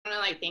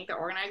I thank the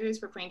organizers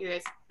for putting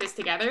this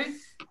together.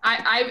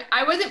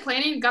 I wasn't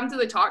planning to come to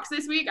the talks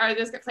this week. I was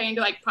just planning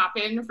to like pop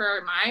in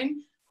for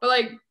mine, but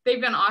like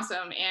they've been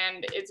awesome,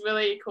 and it's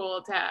really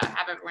cool to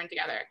have everyone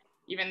together,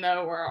 even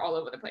though we're all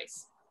over the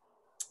place.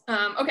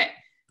 Okay,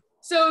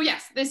 so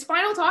yes, this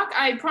final talk,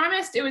 I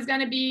promised it was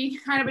going to be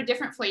kind of a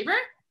different flavor,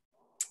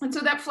 and so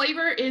that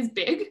flavor is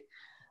big.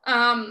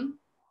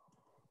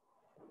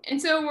 And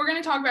so we're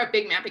going to talk about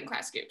big mapping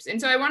class groups. And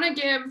so I want to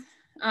give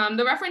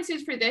the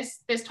references for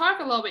this talk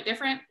a little bit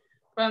different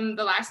from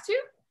the last two.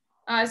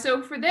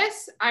 So for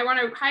this, I want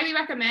to highly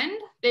recommend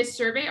this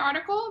survey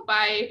article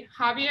by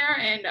Javier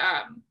and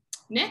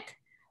Nick.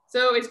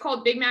 So it's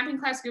called Big Mapping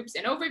Class Groups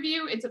and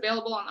Overview. It's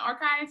available on the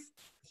archive.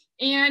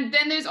 And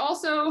then there's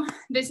also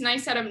this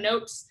nice set of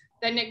notes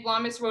that Nick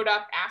Blomus wrote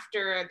up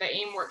after the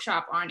AIM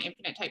workshop on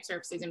infinite type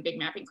surfaces and big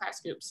mapping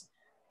class groups,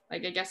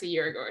 like I guess a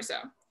year ago or so.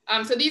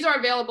 So these are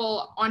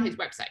available on his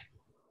website.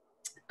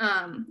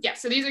 Yeah,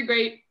 so these are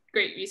great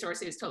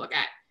resources to look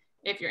at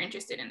if you're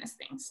interested in these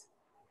things.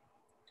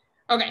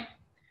 Okay,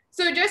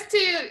 so just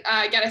to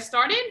get us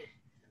started,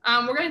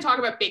 we're going to talk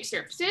about big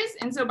surfaces.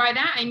 And so by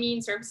that, I mean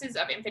surfaces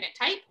of infinite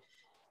type.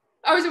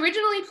 I was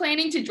originally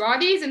planning to draw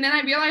these, and then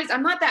I realized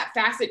I'm not that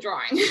fast at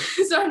drawing.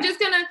 So I'm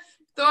just going to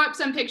throw up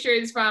some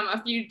pictures from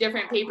a few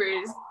different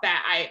papers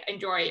that I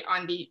enjoy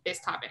on this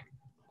topic.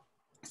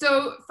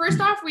 So first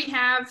off, we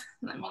have,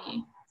 let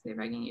me see if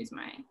I can use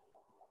my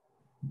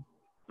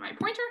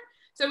pointer.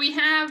 So we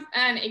have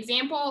an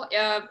example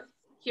of,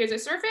 here's a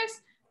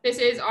surface. This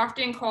is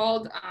often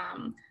called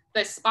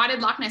the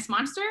spotted Loch Ness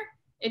monster.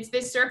 It's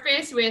this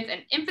surface with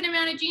an infinite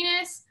amount of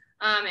genus,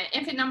 an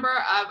infinite number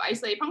of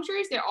isolated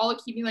punctures. They're all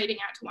accumulating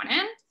out to one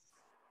end.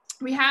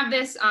 We have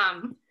this,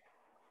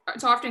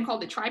 it's often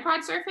called the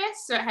tripod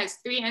surface. So it has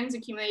 3 ends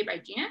accumulated by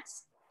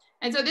genus.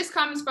 And so this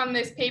comes from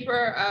this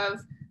paper of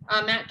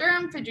Matt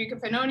Durham, Federico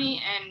Fanoni,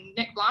 and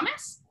Nick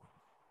Blomus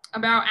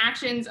about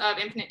actions of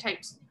infinite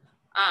types,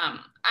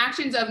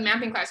 actions of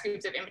mapping class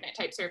groups of infinite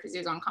type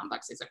surfaces on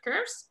complexes of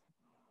curves.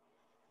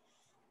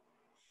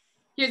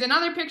 Here's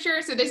another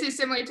picture. So this is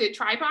similar to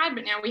tripod,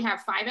 but now we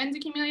have 5 ends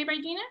accumulated by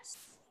genus.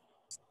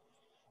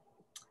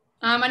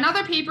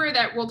 Another paper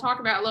that we'll talk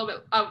about a little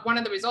bit of, one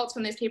of the results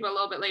from this paper a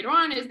little bit later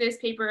on, is this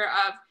paper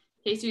of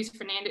Jesus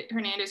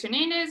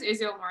Hernandez,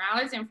 Israel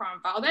Morales, and Fran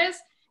Valdez.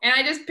 And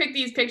I just picked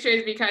these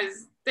pictures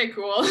because they're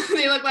cool.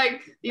 They look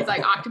like these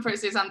like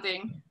octopus or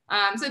something.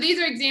 So these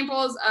are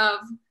examples of,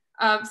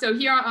 so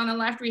here on the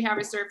left, we have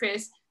a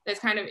surface that's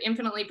kind of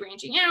infinitely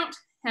branching out,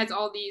 has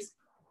all these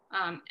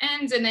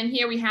ends. And then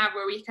here we have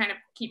where we kind of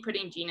keep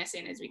putting genus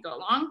in as we go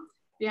along.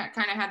 We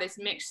kind of have this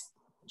mixed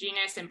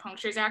genus and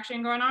punctures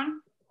action going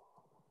on.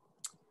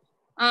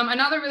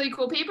 Another really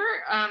cool paper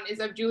is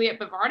of Juliet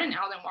Bavard and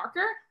Alden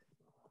Walker.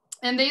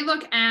 And they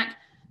look at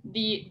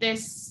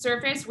this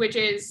surface, which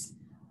is,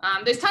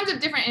 there's tons of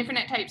different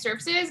infinite type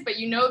surfaces, but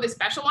you know the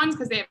special ones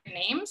because they have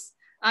names.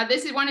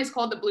 This one is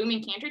called the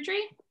blooming Cantor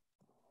tree.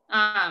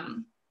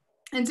 And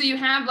so you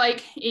have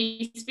like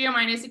a sphere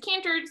minus a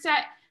Cantor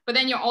set, but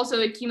then you're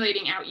also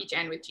accumulating out each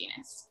end with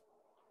genus.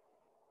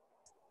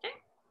 Okay.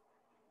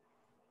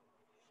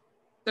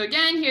 So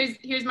again,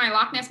 here's my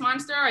Loch Ness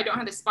monster. I don't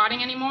have the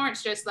spotting anymore.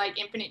 It's just like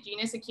infinite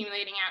genus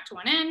accumulating out to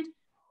one end.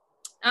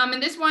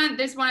 And this one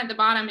at the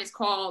bottom is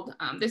called,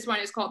 this one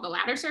is called the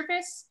ladder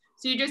surface.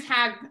 So you just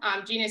have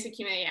genus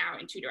accumulating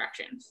out in 2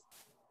 directions.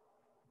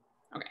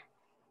 Okay.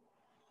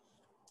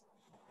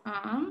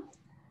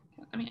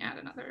 Let me add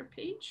another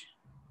page.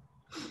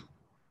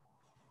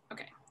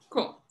 Okay,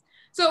 cool.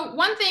 So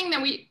one thing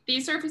that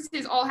these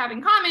surfaces all have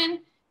in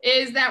common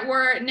is that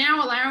we're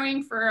now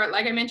allowing for,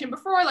 like I mentioned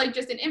before, like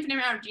just an infinite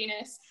amount of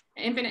genus,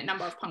 an infinite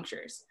number of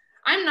punctures.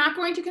 I'm not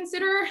going to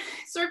consider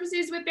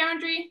surfaces with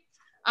boundary.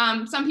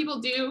 Some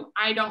people do.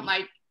 I don't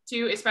like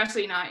to,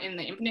 especially not in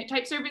the infinite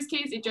type surface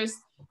case. It just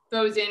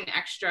throws in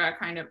extra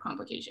kind of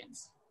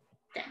complications.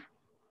 Okay.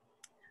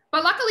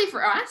 But luckily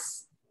for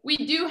us, we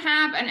do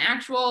have an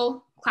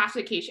actual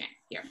classification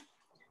here.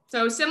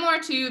 So similar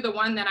to the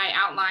one that I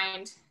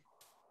outlined,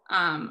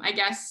 I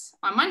guess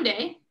on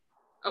Monday.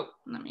 Oh,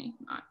 let me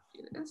not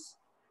do this.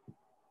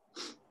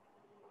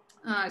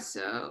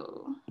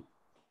 So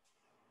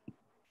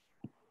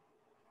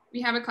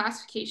we have a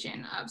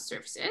classification of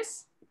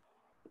surfaces,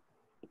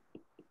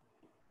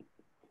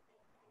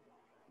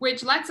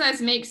 which lets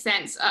us make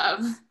sense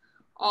of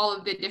all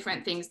of the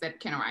different things that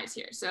can arise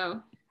here.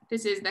 So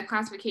this is the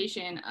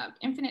classification of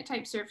infinite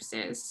type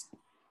surfaces.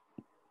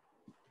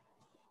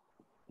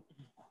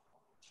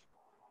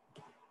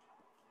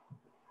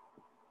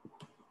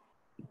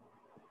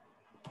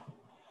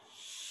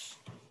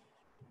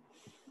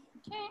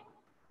 Okay.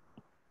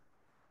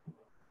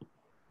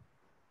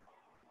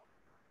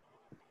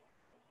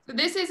 So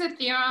this is a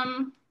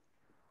theorem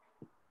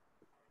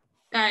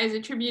that is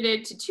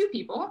attributed to 2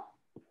 people.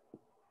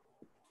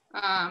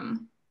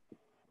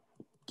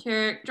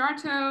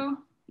 Jarto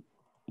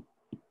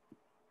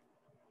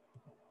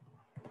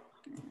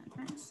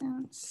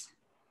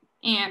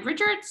and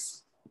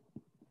Richards.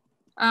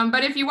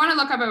 But if you want to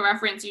look up a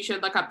reference, you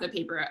should look up the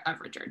paper of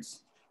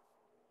Richards.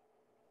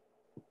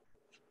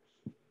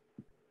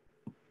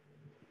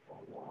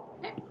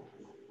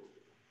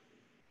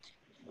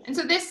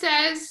 this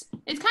says,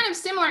 it's kind of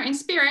similar in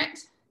spirit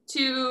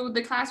to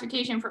the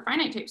classification for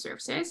finite type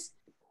surfaces.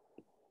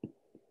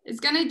 It's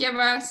going to give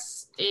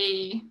us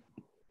a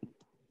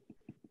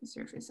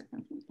surface.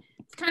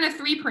 It's kind of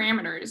 3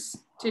 parameters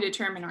to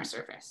determine our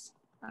surface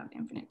of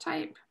infinite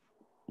type.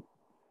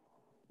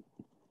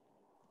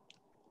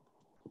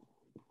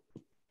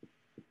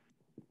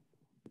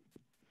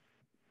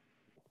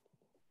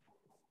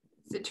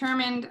 It's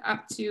determined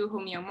up to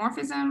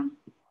homeomorphism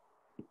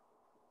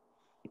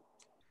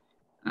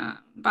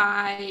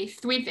by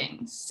 3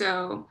 things.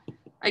 So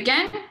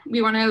again,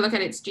 we want to look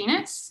at its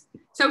genus.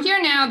 So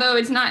here now, though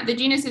it's not, the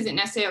genus isn't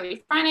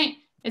necessarily finite,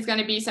 it's going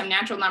to be some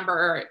natural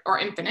number or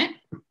infinite.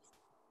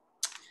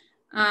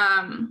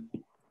 And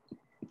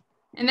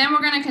then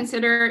we're going to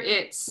consider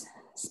its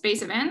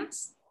space of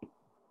n's.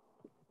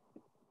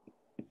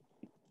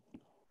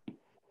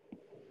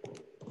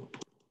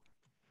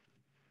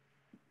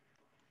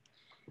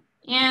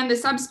 And the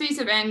subspace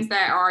of n's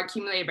that are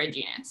accumulated by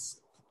genus.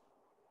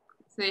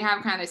 So they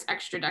have kind of this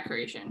extra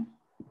decoration.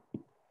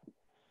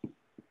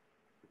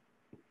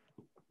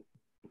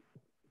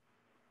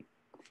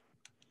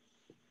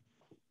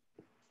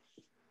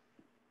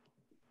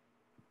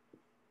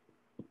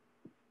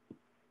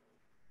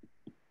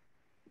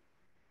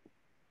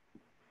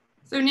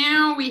 So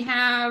now we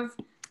have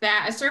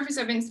that a surface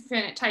of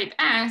infinite type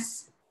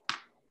S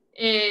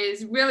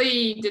is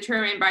really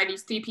determined by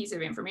these 3 pieces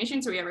of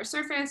information. So we have our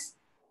surface,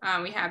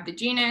 we have the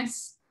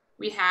genus,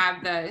 we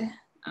have the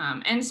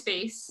n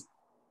space,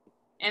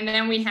 and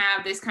then we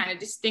have this kind of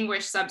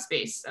distinguished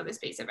subspace of the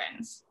space of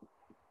n's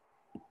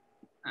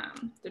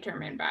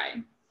determined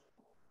by,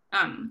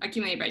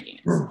 accumulated by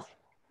genus.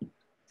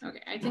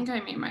 Okay, I think I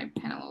made my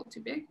pen a little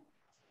too big.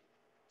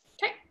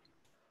 Okay.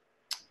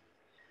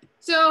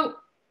 So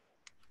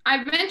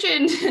I've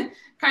mentioned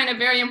kind of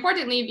very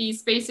importantly, these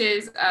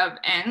spaces of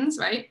n's,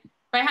 right?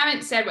 But I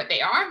haven't said what they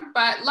are,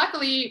 but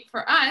luckily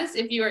for us,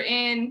 if you were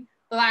in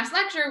the last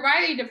lecture,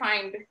 Riley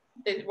defined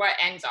what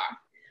n's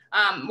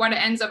are, what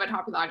ends of a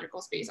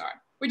topological space are,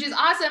 which is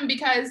awesome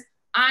because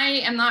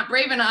I am not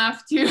brave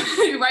enough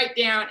to write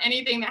down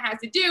anything that has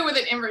to do with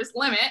an inverse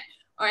limit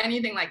or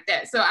anything like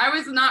this. So I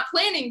was not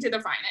planning to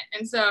define it.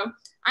 And so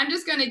I'm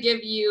just gonna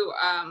give you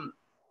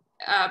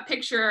a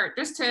picture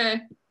just to,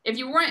 if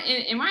you weren't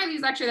in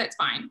Wiley's lecture, that's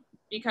fine,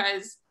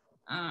 because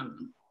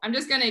I'm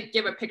just gonna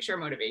give a picture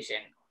motivation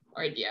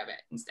or idea of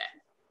it instead.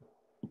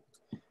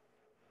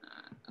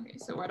 Okay,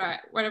 so what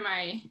am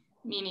I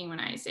meaning when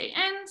I say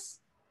n's?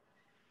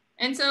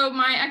 And so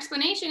my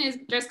explanation is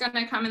just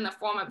gonna come in the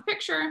form of a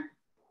picture,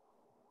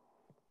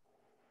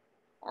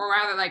 or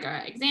rather like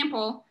an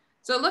example.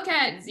 So look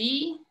at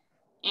Z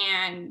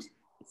and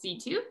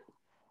Z2,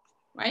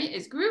 right,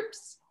 as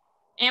groups.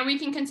 And we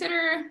can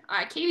consider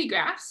Cayley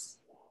graphs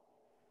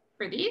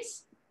for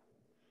these.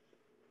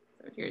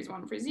 So here's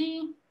one for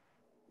Z.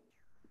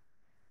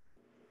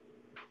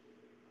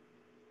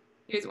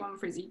 Here's one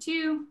for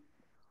Z2.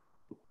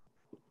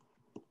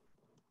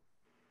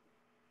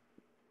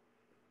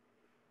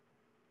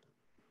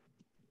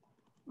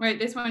 Right,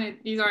 this one,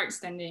 these are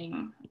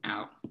extending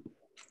out.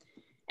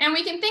 And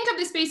we can think of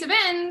the space of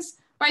n's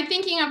by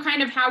thinking of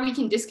kind of how we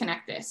can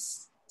disconnect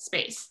this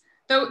space.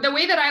 The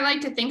way that I like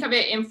to think of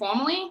it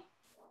informally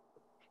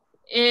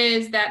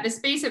is that the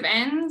space of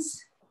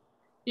n's,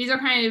 these are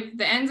kind of,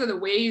 the n's are the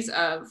ways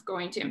of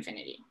going to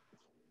infinity.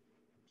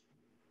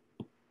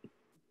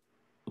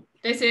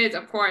 This is,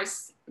 of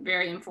course, a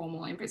very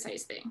informal and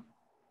precise thing.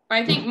 But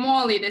I think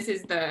morally, this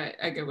is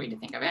a good way to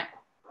think of it.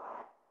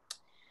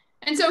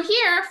 And so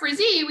here for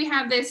Z, we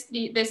have this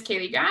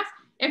Cayley graph.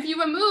 If you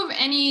remove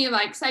any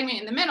like segment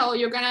in the middle,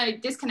 you're gonna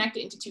disconnect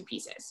it into 2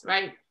 pieces,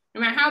 right?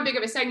 No matter how big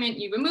of a segment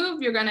you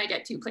remove, you're gonna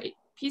get 2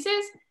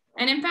 pieces.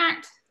 And in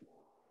fact,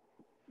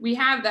 we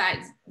have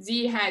that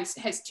Z has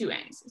 2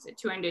 ends, it's a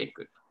 2-ended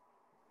group.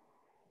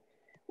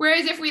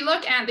 Whereas if we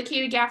look at the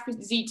Cayley graph for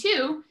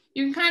Z2,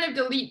 you can kind of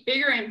delete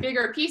bigger and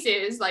bigger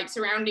pieces like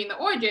surrounding the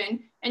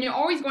origin, and you're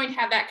always going to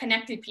have that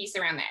connected piece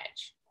around the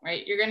edge,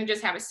 right? You're gonna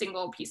just have a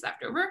single piece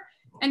left over.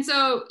 And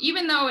so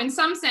even though in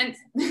some sense,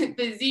 the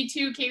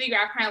Z2 Cayley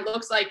graph kind of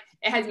looks like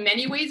it has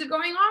many ways of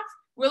going off,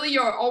 really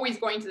you're always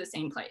going to the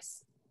same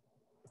place.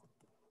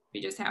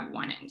 We just have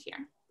one end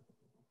here.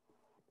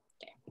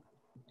 Okay.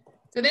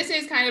 So this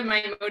is kind of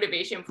my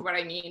motivation for what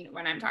I mean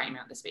when I'm talking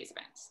about the space of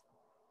n's.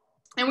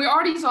 And we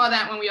already saw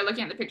that when we were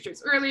looking at the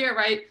pictures earlier,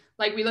 right?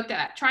 Like we looked at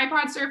that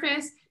tripod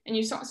surface and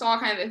you saw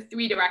kind of the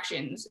 3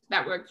 directions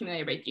that were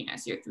accumulated by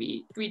genus, your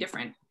three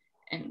different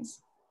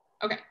ends.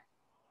 Okay,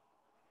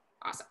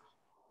 awesome.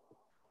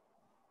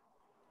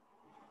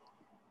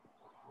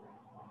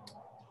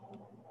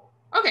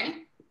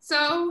 Okay,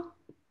 so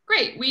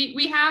great.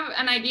 We have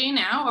an idea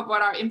now of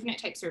what our infinite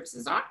type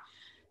surfaces are.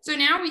 So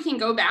now we can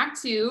go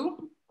back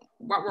to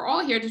what we're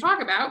all here to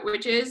talk about,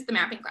 which is the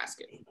mapping class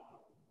group.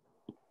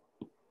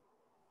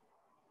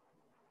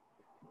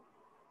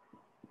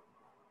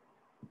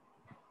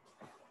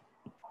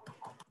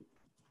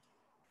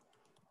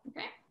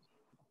 Okay.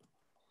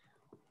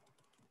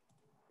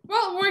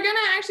 Well, we're gonna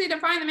actually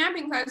define the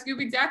mapping class group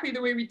exactly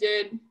the way we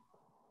did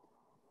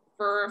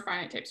for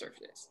finite type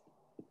surfaces.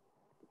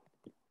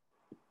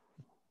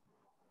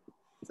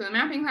 So the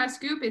mapping class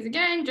group is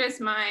again just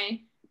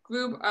my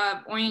group of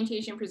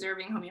orientation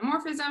preserving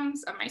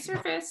homeomorphisms of my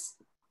surface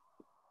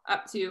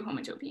up to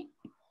homotopy.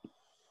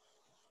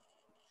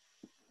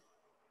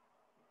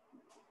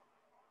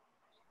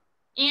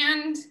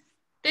 And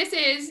this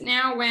is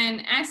now when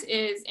S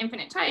is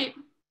infinite type.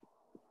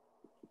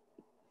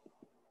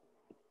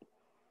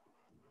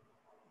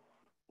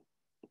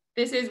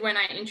 This is when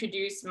I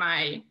introduce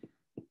my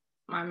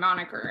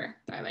moniker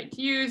that I like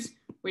to use,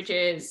 which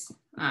is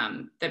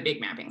the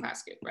big mapping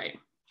class group, right?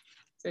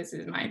 So this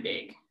is my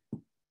big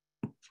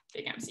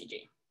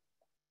MCG.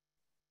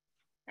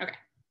 Okay,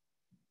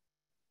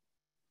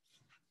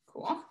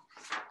 cool.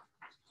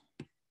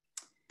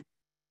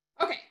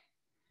 Okay,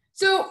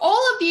 so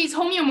all of these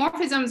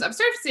homeomorphisms of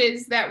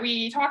surfaces that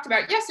we talked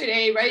about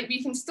yesterday, right,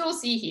 we can still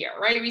see here,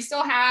 right? We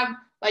still have,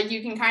 like,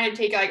 you can kind of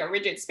take like a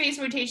rigid space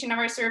rotation of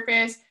our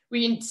surface.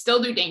 We can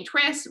still do Dane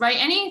twists, right?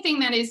 Anything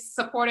that is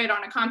supported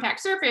on a compact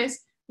surface,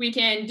 we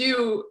can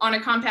do on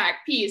a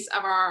compact piece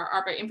of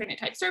our infinite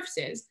type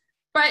surfaces.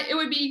 But it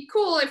would be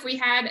cool if we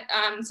had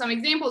some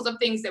examples of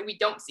things that we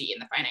don't see in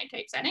the finite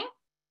type setting.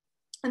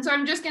 And so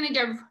I'm just gonna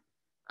give,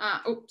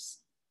 I'm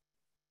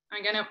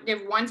gonna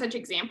give one such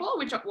example,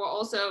 which we'll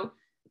also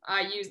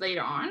use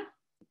later on.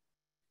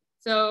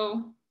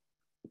 So,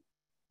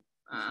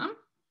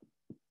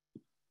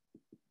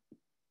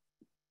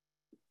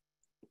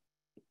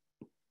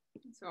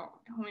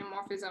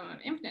 homeomorphism of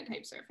infinite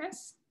type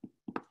surface.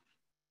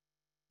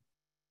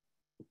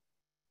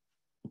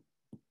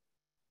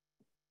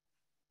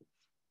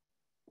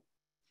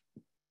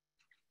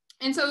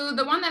 And so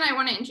the one that I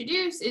want to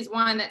introduce is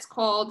one that's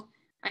called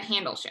a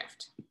handle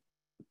shift.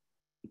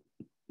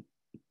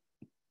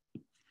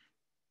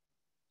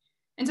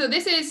 And so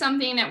this is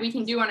something that we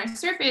can do on a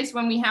surface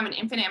when we have an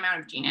infinite amount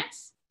of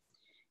genus.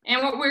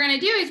 And what we're going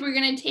to do is we're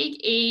going to take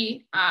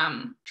a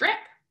strip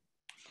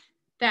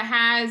that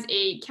has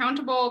a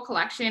countable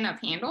collection of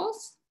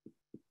handles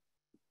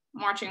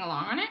marching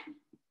along on it.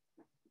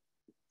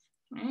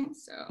 Right,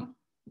 so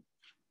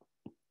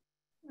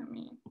let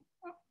me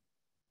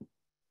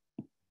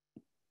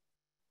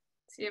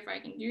see if I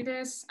can do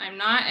this. I'm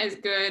not as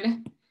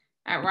good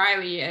at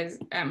Riley as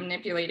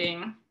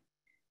manipulating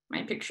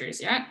my pictures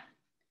yet.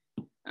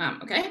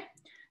 Okay,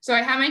 so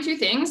I have my two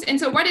things. And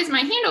so what is my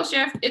handle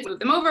shift? It's move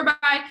them over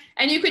by,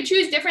 and you could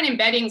choose different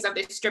embeddings of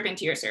this strip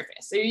into your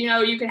surface. So, you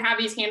know, you could have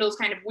these handles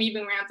kind of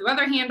weaving around through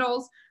other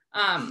handles.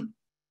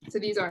 So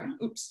these are,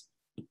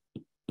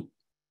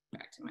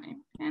 back to my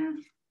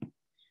pen.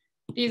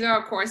 These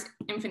are, of course,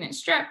 infinite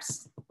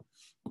strips.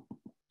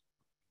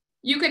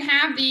 You could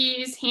have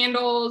these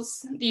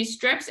handles, these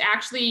strips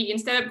actually,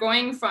 instead of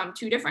going from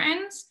two different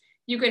ends,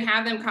 you could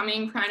have them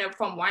coming kind of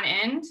from one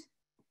end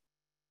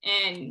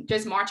and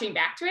just marching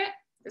back to it,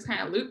 this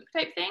kind of loop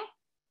type thing.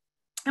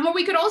 And what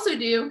we could also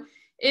do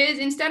is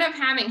instead of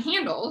having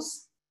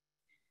handles,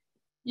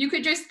 you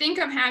could just think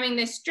of having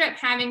this strip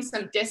having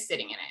some disks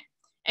sitting in it.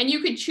 And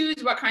you could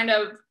choose what kind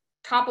of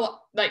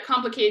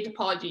complicated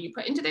topology you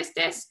put into this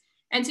disk.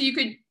 And so you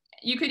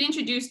could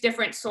introduce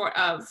different sort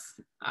of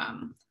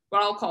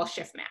what I'll call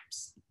shift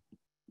maps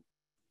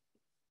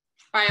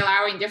by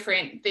allowing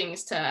different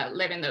things to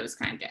live in those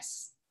kind of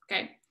disks,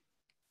 okay?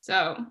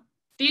 So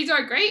these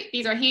are great,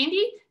 these are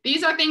handy.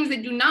 These are things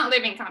that do not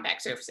live in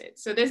compact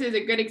surfaces. So this is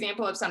a good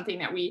example of something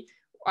that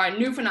a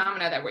new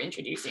phenomena that we're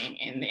introducing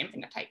in the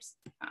infinite types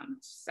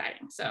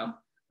setting. So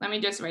let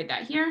me just write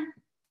that here.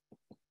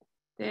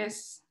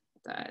 This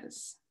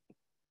does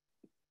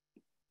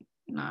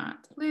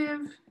not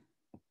live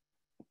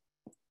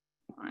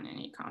on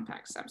any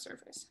compact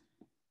subsurface.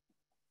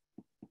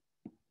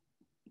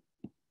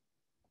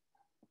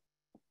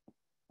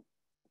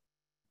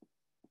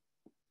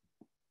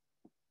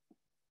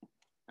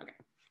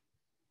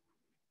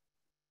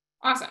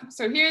 Awesome.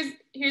 So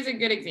here's a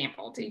good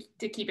example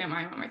to keep in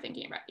mind when we're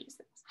thinking about these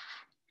things.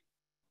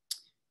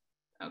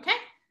 Okay.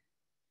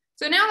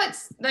 So now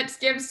let's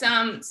give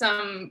some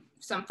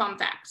fun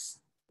facts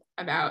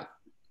about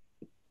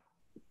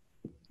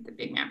the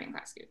big mapping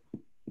class group.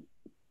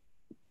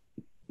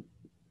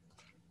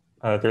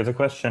 There's a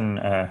question,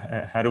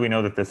 how do we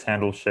know that this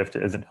handle shift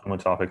isn't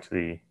homotopic to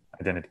the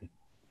identity?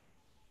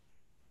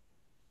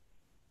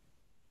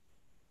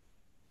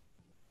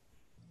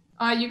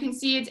 You can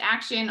see its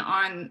action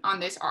on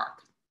this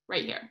arc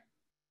right here,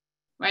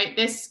 right?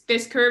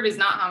 This curve is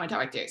not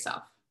homotopic to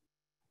itself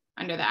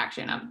under the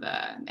action of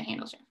the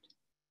handle shift.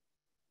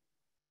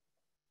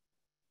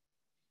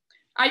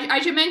 I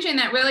should mention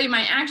that really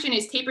my action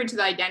is tapered to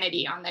the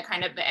identity on the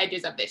kind of the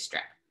edges of this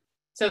strip.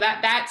 So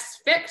that's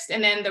fixed,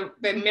 and then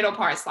the middle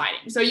part is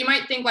sliding. So you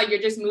might think like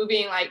you're just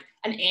moving like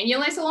an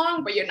annulus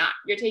along, but you're not.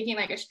 You're taking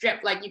like a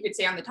strip, like you could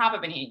say on the top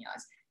of an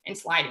annulus, and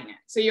sliding it.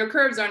 So your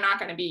curves are not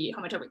going to be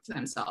homotopic to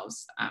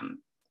themselves.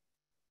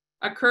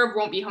 A curve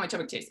won't be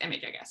homotopic to its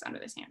image, I guess, under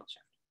this handle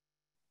shift.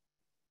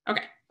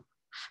 Okay.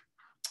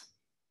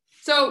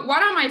 So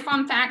what are my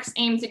fun facts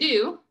aimed to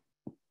do?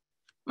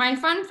 My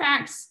fun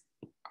facts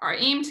are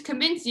aimed to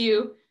convince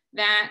you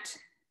that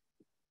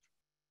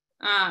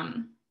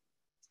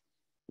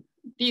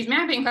these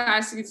mapping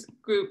class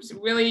groups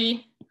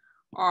really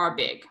are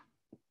big.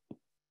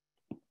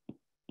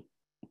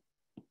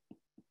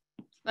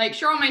 Like,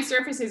 sure, my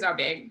surfaces are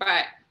big,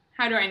 but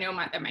how do I know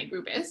that my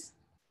group is?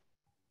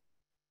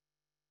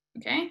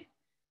 Okay,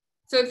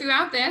 so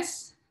throughout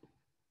this,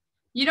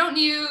 you don't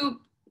need to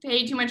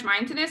pay too much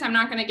mind to this. I'm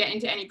not going to get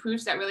into any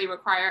proofs that really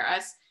require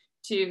us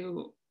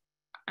to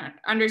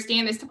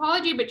understand this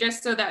topology, but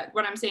just so that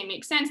what I'm saying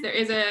makes sense, there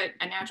is a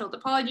natural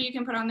topology you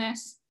can put on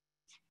this.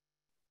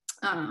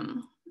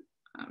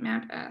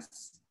 Map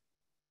S.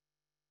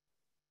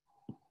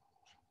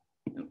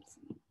 Oops,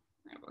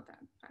 I wrote that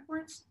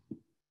backwards.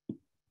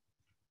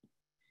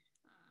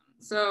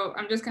 So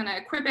I'm just going to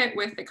equip it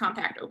with the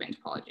compact open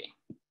topology.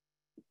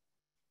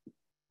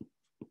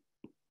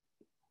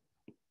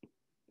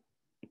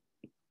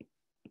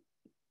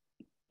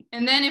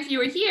 And then if you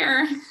were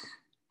here,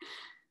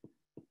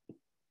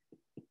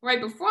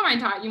 right before my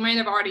talk, you might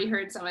have already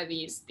heard some of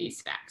these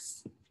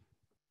specs.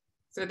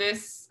 So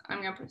this,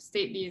 I'm going to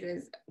state these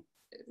as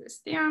this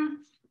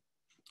theorem.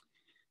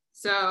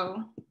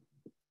 So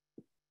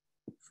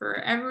for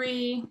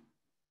every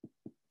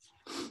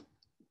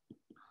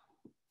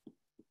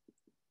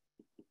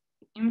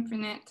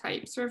infinite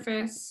type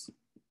surface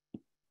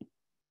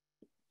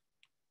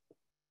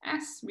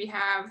S, we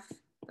have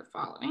the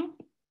following.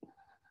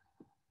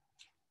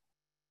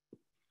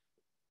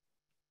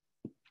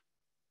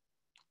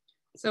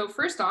 So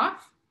first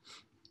off,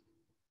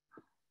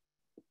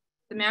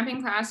 the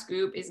mapping class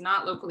group is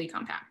not locally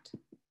compact.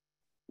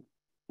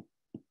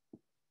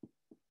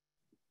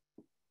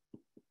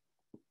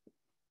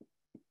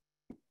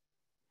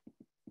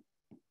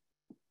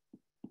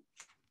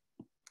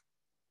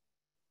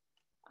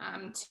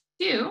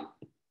 Two,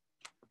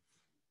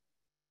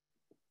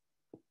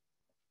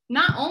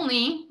 not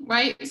only,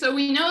 right? So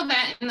we know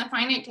that in the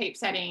finite type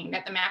setting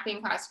that the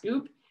mapping class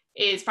group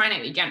is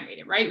finitely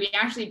generated, right? We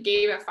actually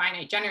gave a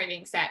finite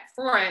generating set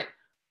for it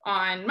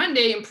on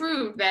Monday and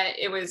proved that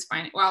it was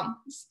finite, well,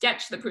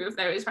 sketched the proof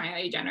that it was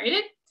finitely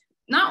generated.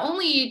 Not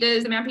only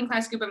does the mapping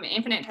class group of an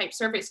infinite type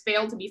surface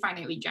fail to be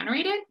finitely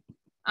generated,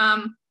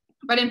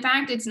 but in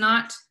fact, it's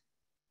not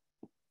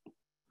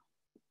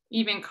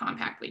even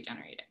compactly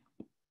generated.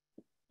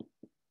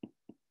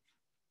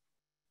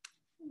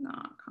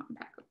 Not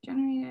compactly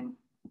generated.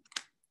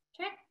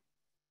 Okay.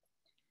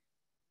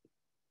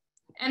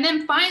 And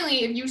then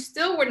finally, if you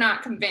still were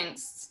not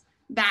convinced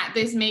that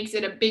this makes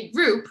it a big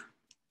group,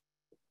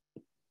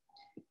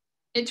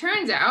 it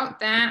turns out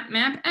that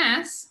map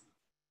S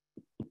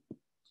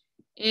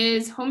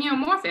is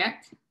homeomorphic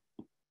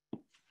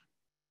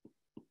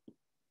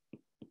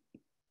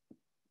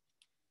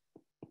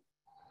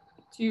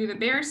to the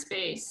bare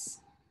space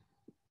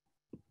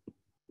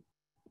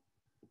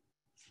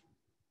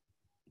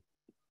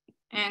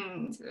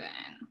and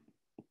then.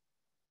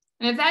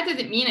 And if that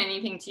doesn't mean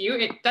anything to you,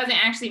 it doesn't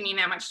actually mean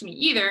that much to me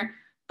either,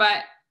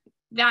 but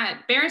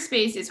that bare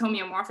space is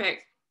homeomorphic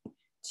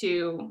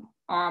to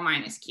R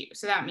minus Q.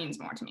 So that means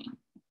more to me.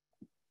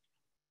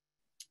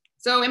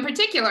 So in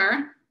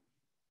particular,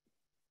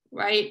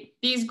 right,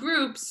 these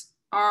groups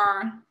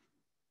are,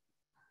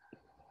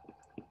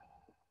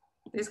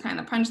 this kind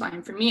of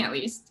punchline for me at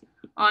least,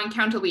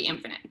 uncountably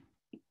infinite.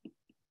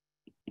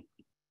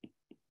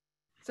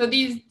 So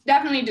these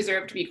definitely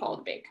deserve to be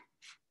called big.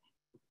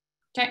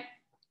 Okay.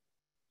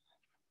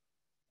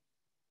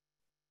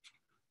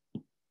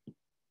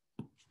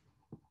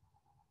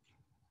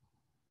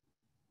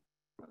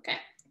 Okay,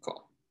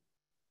 cool.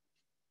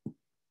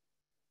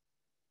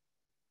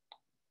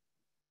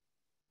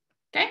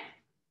 Okay.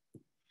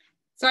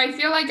 So I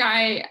feel like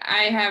I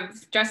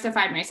have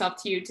justified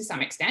myself to you to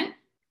some extent.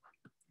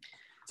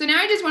 So now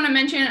I just want to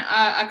mention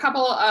a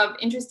couple of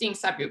interesting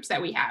subgroups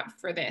that we have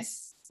for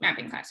this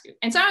mapping class group.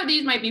 And some of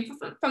these might be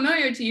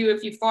familiar to you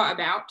if you've thought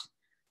about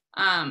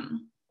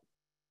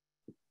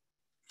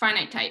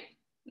finite type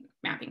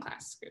mapping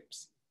class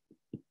groups.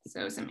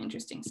 So some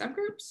interesting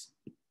subgroups.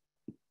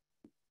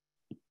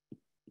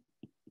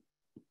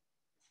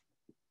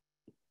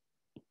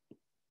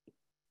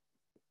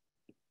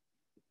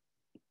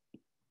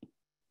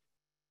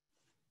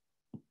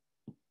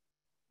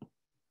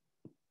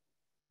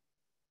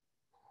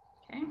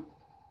 Okay.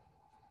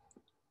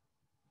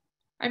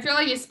 I feel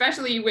like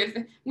especially with,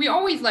 we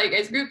always like,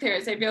 as group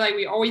theorists, I feel like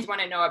we always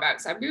want to know about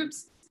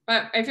subgroups,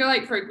 but I feel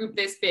like for a group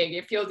this big,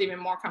 it feels even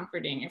more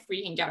comforting if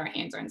we can get our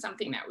hands on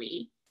something that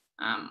we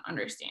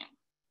understand.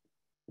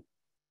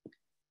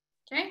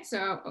 Okay,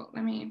 so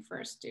let me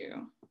first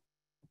do.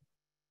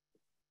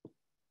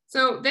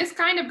 So this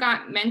kind of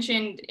got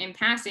mentioned in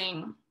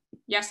passing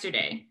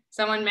yesterday.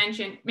 Someone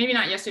mentioned, maybe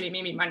not yesterday,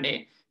 maybe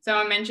Monday.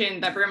 Someone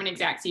mentioned the Berman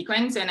exact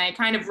sequence, and I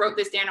kind of wrote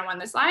this down on one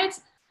of the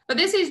slides. But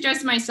this is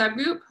just my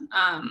subgroup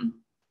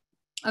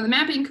of the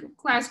mapping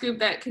class group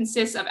that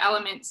consists of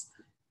elements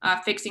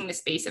fixing the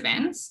space of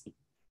n's.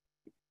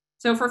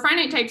 So for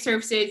finite type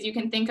surfaces, you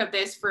can think of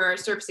this for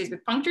surfaces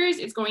with punctures.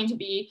 It's going to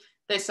be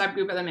the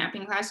subgroup of the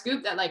mapping class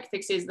group that like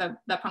fixes the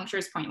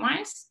punctures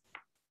pointwise.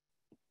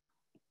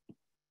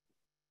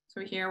 So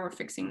here we're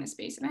fixing the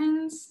space of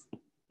n's.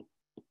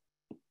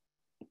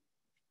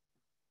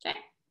 Okay.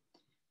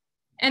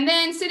 And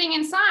then sitting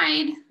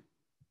inside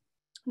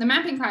the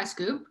mapping class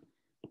group,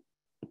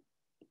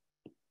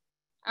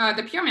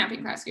 the pure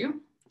mapping class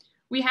group,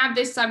 we have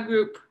this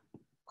subgroup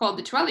called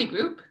the Torelli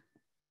group.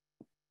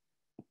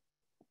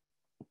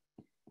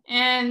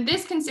 And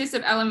this consists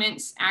of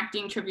elements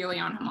acting trivially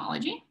on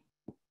homology.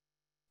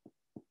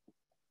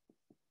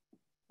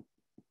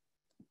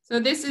 So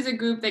this is a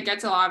group that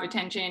gets a lot of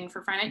attention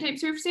for finite type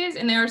surfaces,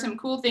 and there are some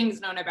cool things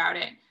known about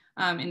it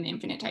in the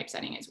infinite type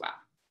setting as well.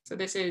 So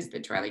this is the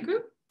Torelli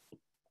group.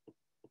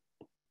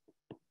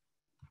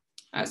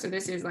 So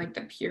this is like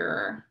the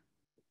pure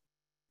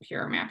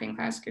mapping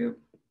class group.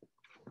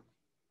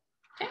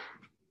 Okay.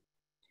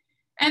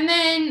 And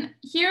then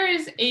here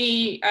is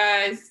a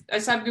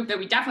subgroup that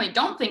we definitely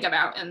don't think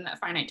about in the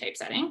finite type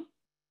setting.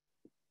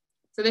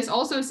 So this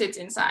also sits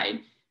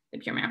inside the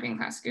pure mapping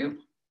class group.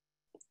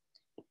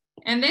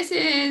 And this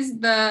is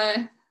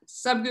the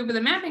subgroup of the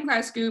mapping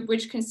class group,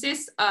 which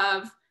consists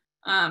of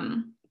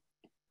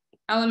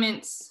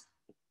elements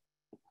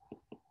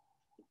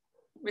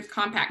with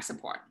compact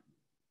support.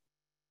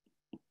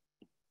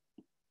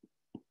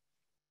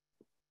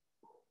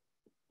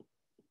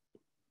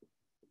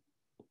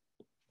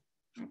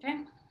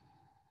 Okay.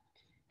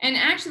 And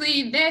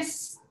actually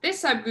this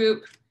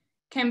subgroup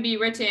can be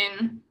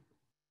written,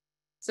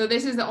 so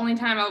this is the only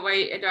time I'll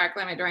write a direct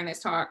limit during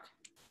this talk.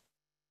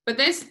 But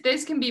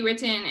this can be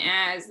written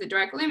as the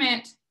direct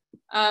limit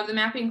of the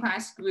mapping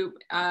class group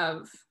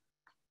of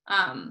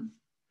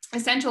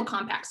essential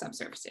compact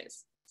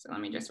subsurfaces. So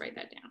let me just write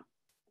that down.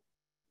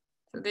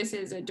 So this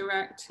is a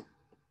direct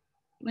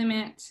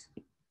limit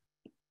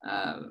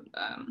of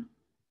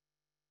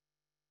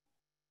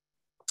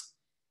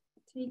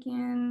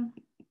taken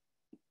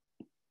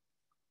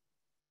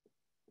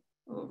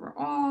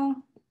overall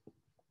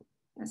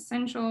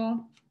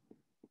essential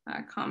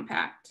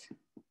compact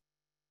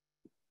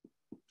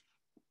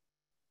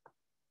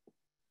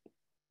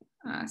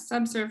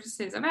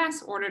subsurfaces of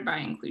S ordered by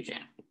inclusion.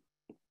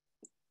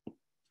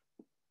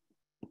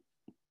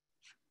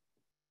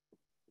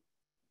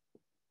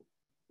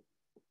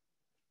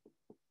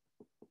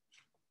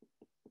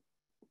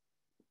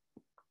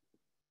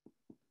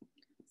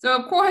 So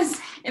of course,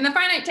 in the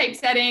finite type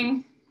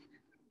setting,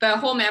 the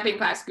whole mapping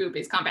class group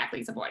is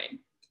compactly supported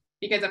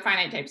because a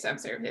finite type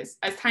subsurface,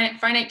 a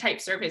finite type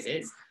surface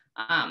is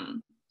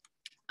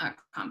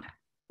compact.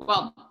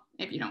 Well,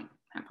 if you don't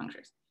have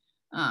punctures.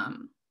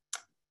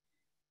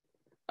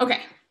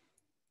 Okay,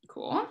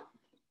 cool.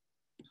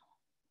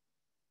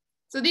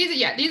 So these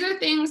are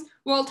things,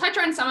 we'll touch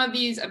on some of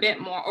these a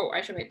bit more. Oh,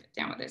 I should write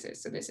down what this is.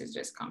 So this is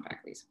just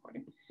compactly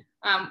supported.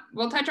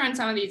 We'll touch on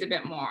some of these a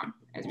bit more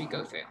as we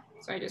go through.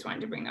 So I just wanted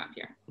to bring that up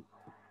here.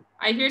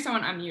 I hear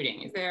someone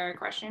unmuting. Is there a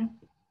question?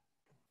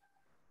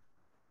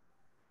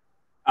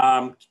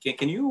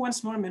 Can you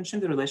once more mention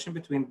the relation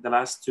between the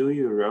last two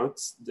you wrote?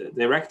 The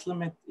direct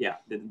limit, yeah,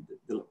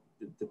 the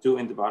two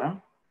in the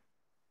bottom.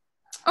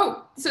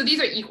 Oh, so these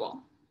are equal.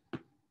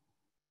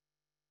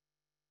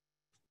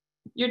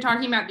 You're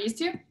talking about these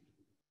two?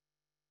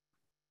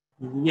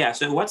 Yeah,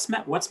 so what's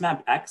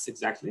map X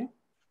exactly?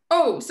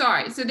 Oh,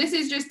 sorry. So this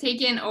is just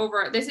taken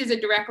over, this is a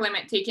direct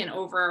limit taken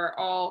over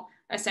all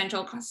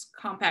essential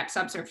compact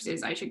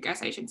subsurfaces. I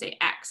should say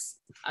X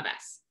of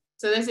S.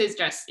 So this is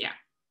just, yeah,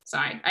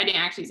 sorry. I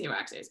didn't actually say what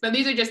X is, but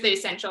these are just the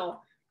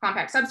essential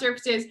compact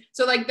subsurfaces.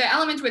 So like the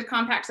elements with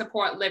compact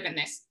support live in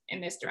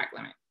this direct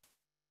limit.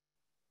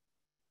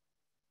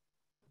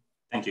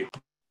 Thank you.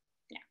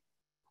 Yeah.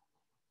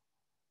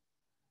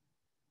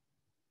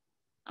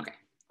 Okay,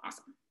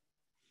 awesome.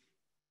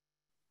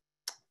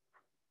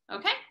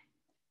 Okay.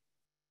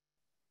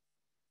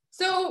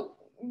 So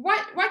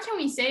what can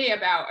we say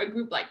about a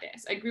group like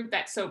this, a group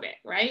that's so big,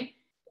 right?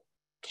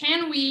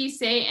 Can we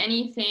say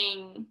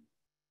anything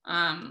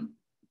kind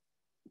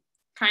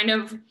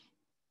of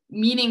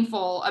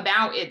meaningful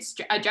about its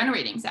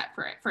generating set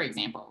for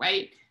example,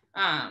 right?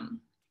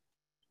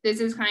 This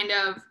is kind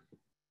of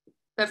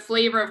the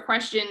flavor of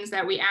questions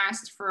that we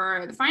asked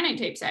for the finite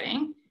type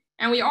setting.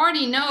 And we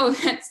already know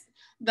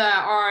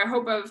that our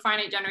hope of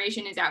finite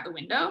generation is out the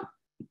window.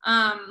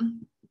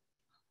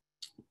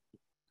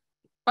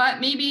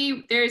 But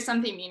maybe there's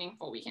something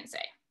meaningful we can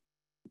say.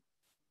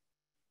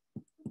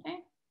 Okay.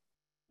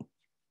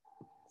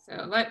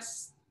 So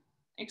let's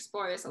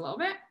explore this a little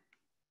bit.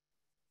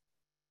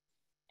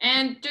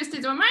 And just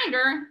as a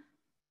reminder,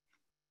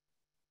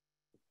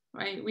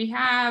 right, we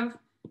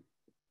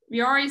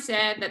already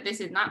said that this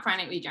is not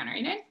finitely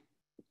generated.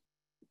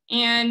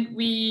 And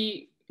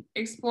we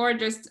explored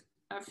just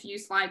a few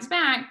slides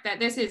back that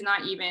this is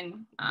not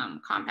even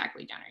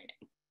compactly generated.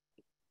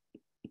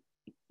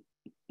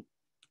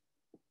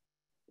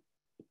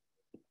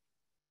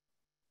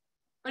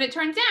 But it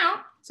turns out,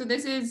 so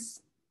this is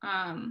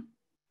a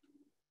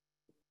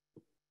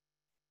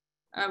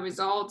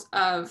result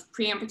of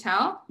Priya and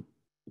Patel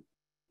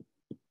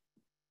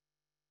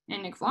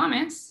and Nick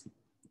Vlamis,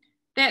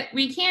 that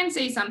we can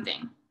say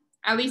something,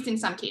 at least in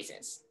some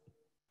cases,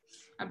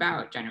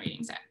 about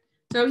generating set.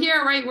 So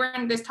here, right, we're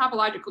in this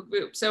topological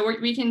group. So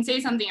we can say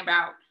something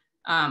about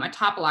a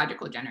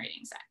topological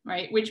generating set,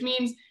 right? Which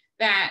means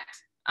that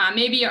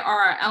maybe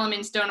our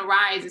elements don't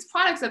arise as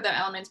products of the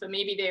elements, but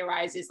maybe they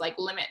arise as like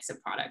limits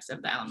of products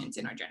of the elements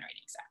in our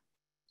generating set.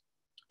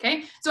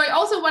 Okay, so I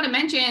also want to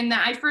mention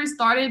that I first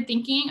started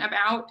thinking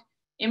about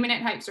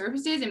infinite type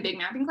surfaces and big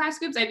mapping class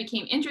groups. I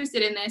became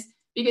interested in this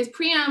because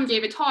Priyam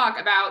gave a talk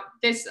about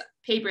this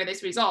paper,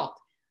 this result,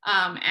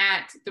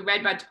 at the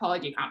Redbud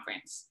Topology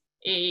Conference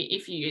a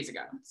few years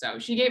ago. So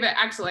she gave an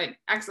excellent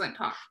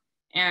talk.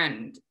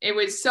 And it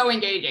was so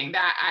engaging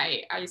that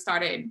I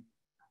started,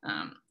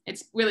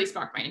 it's really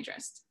sparked my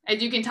interest,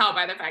 as you can tell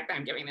by the fact that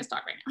I'm giving this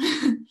talk right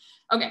now.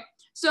 Okay,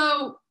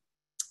 so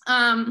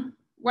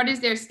what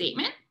is their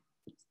statement?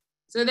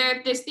 So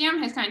this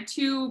theorem has kind of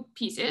two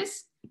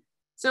pieces.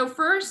 So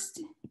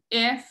first,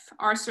 if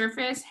our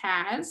surface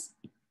has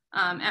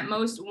at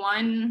most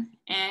one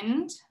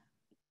end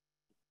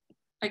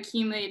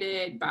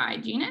accumulated by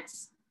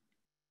genus,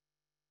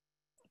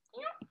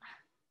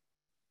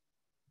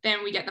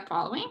 then we get the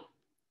following.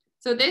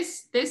 So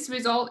this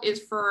result is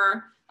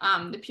for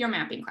the pure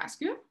mapping class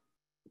group.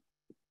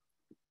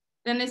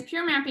 Then this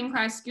pure mapping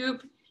class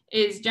group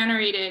is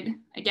generated,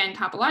 again,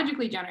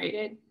 topologically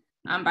generated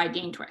by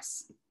Dane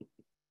twists.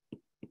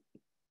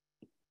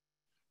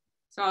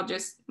 So I'll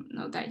just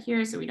note that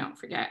here so we don't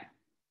forget.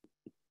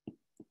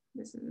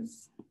 This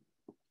is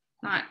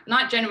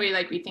not generally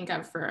like we think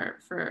of for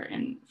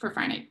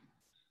finitely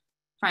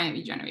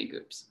generated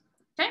groups.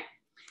 Okay,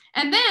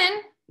 and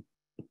then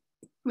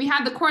we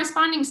have the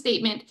corresponding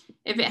statement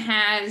if it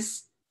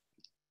has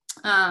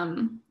at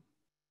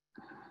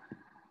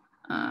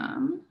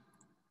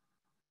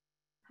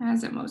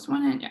most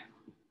one end, yeah.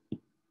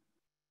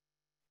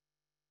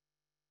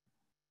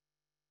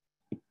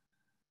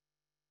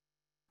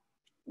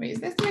 Wait, is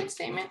this the next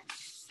statement?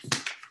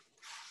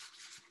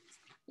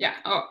 Yeah,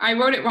 oh, I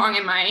wrote it wrong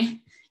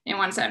in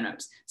one set of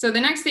notes. So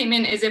the next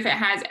statement is if it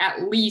has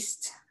at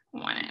least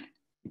one end.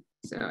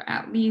 So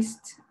at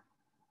least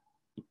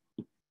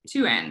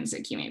two ends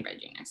accumulated by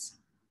genus.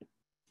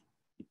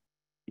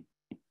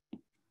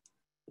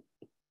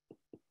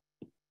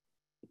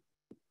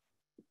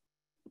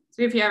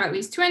 So if you have at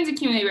least two ends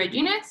accumulated by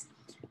genus,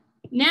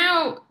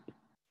 now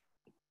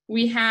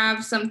we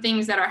have some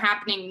things that are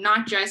happening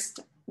not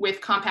just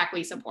with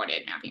compactly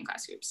supported mapping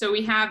class groups. So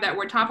we have that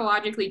we're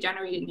topologically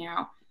generated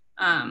now.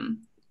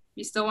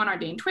 We still want our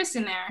Dane twist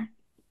in there,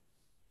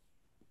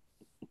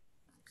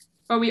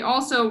 but we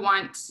also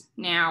want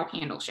now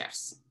handle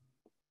shifts.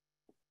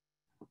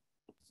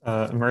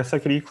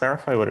 Marissa, could you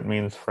clarify what it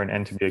means for an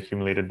end to be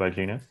accumulated by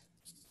genus?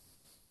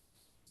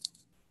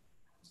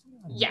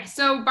 Yeah,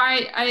 so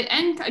by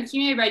end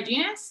accumulated by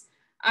genus,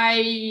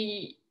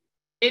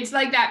 it's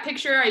like that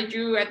picture I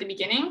drew at the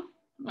beginning,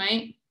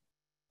 right?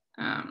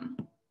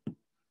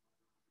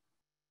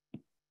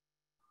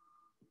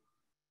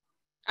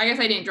 I guess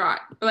I didn't draw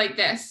it, but like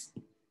this,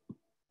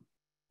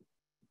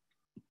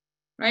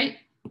 right?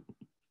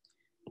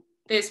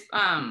 This,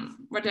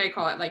 what did I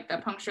call it? Like the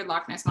punctured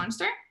Loch Ness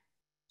monster.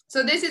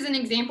 So this is an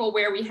example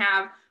where we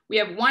have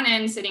one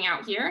end sitting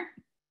out here,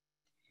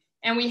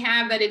 and we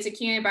have that it's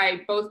accumulated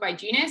by both by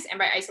genus and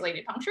by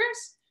isolated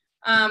punctures.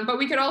 But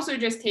we could also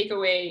just take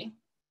away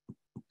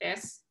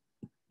this,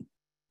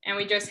 and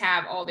we just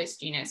have all this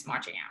genus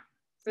marching out.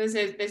 So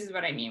this is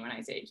what I mean when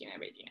I say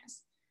accumulated by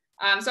genus.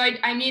 So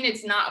I mean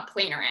it's not a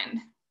planar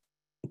end.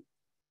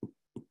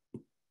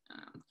 Can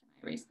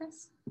I erase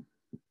this?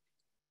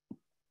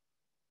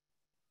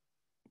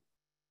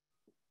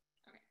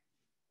 Okay.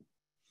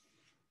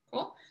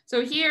 Cool.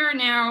 So here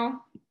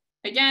now,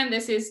 again,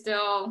 this is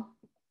still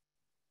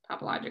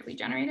topologically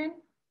generated.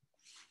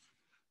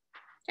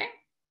 Okay.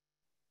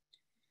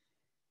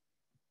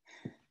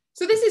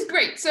 So this is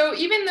great. So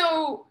even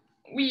though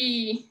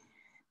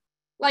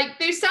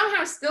there's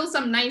somehow still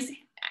some nice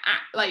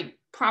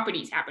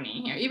properties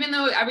happening here, even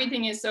though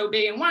everything is so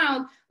big and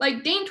wild,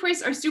 like Dane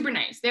twists are super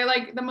nice. They're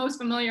like the most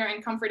familiar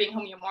and comforting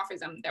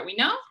homeomorphism that we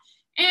know.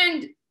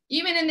 And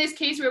even in this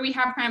case where we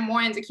have prime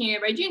more ends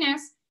accumulated by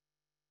genus,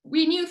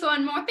 we knew throw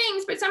in more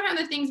things, but somehow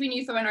the things we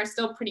knew throw in are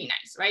still pretty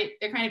nice, right?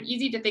 They're kind of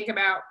easy to think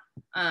about.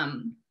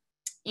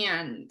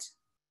 And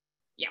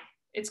yeah,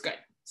 it's good.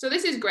 So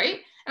this is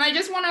great. And I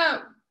just want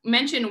to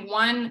mention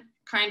one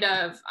kind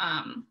of,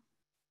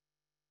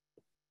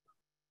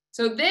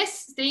 so this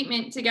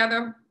statement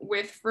together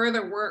with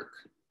further work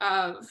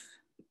of,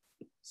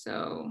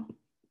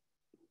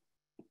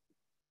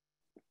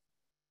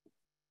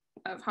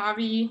 of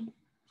Javi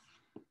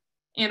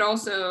and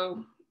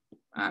also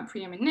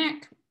Priyam and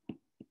Nick.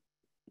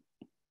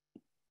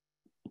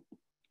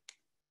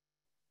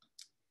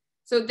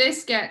 So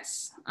this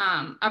gets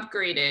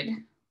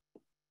upgraded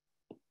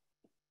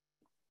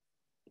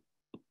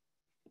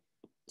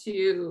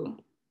to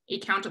a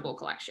countable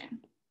collection.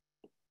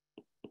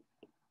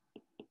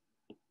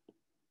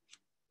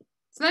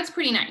 So that's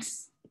pretty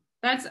nice.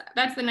 That's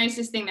the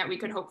nicest thing that we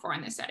could hope for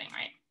in this setting,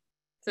 right?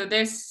 So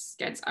this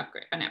gets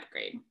an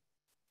upgrade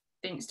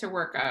thanks to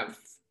work of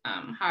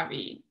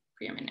Javi,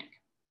 Priyam, and Nick.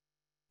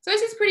 So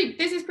this is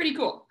pretty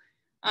cool.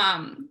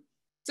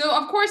 So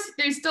of course,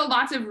 there's still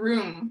lots of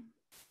room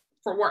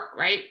for work,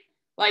 right?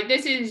 Like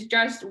this is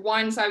just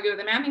one subgroup of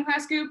the mapping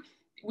class group.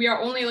 We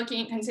are only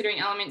considering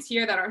elements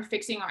here that are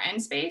fixing our n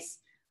space.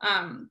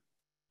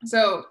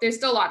 So there's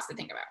still lots to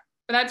think about,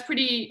 but that's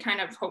pretty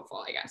kind of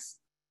hopeful, I guess,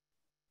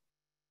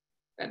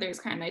 that there's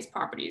kind of nice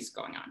properties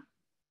going on.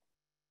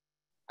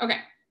 Okay,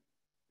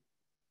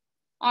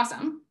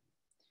 awesome.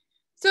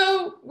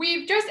 So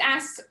we've just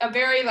asked a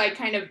very like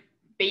kind of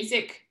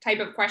basic type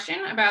of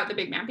question about the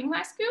big mapping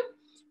class group.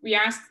 We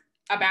asked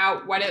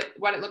about what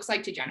it looks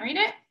like to generate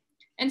it.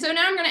 And so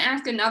now I'm going to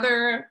ask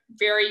another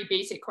very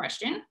basic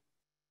question.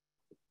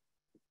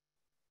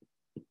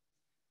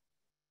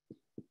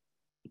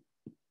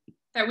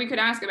 That we could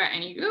ask about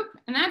any group,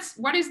 and that's,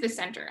 what is the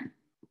center?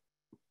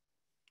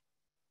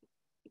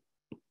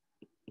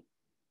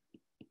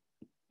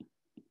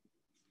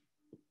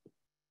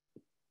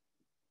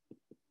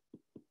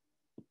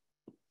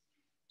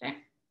 Okay.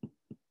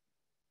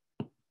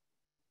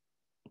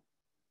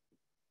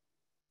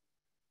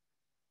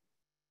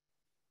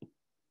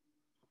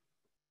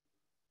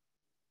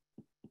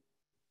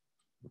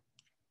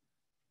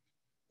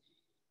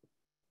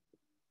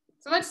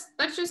 So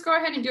let's just go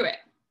ahead and do it.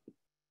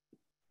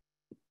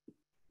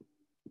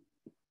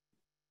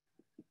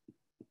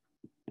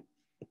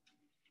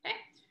 Okay.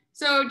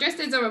 So just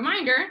as a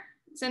reminder,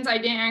 since I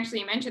didn't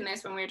actually mention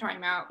this when we were talking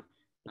about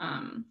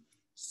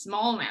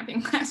small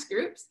mapping class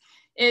groups,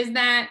 is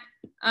that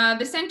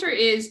the center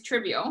is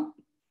trivial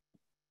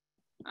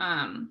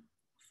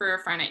for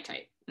finite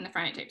type in the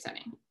finite type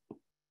setting.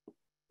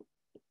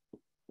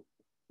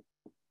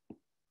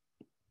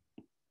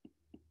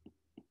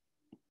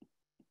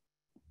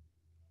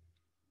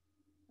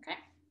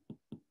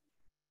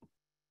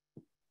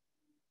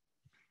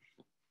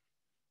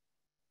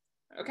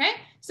 Okay,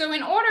 so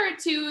in order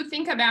to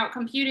think about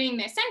computing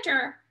the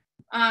center,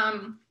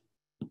 I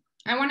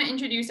want to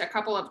introduce a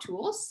couple of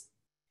tools.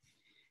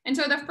 And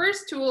so the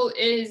first tool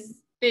is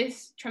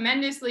this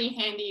tremendously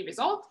handy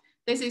result.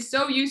 This is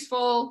so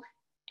useful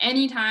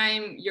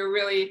anytime you're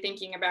really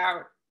thinking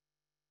about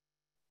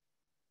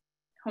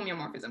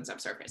homeomorphisms of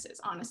surfaces,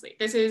 honestly.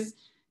 This is,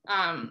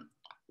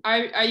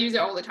 I use it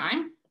all the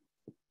time.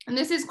 And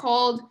this is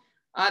called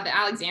the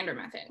Alexander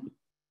method.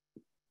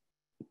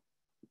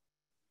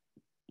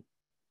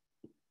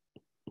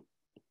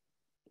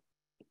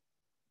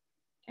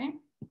 Okay.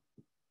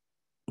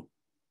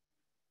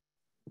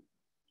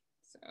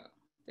 So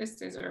this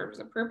deserves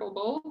a purple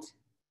bold.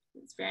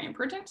 It's very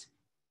important.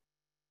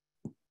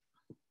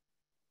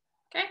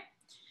 Okay.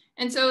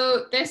 And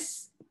so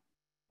this,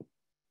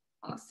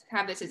 I'll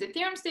have this as a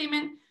theorem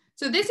statement.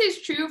 So this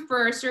is true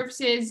for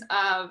surfaces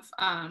of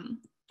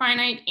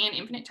finite and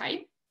infinite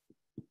type.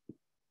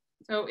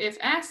 So if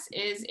S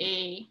is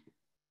a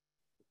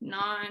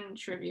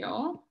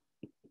non-trivial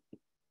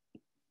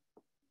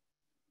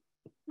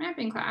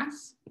mapping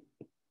class,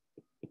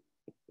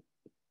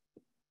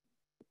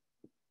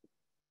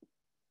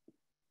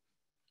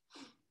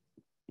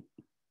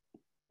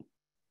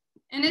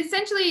 and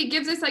essentially it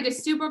gives us like a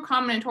super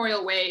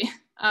combinatorial way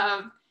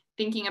of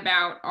thinking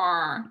about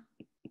our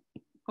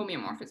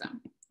homeomorphism,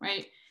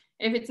 right?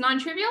 If it's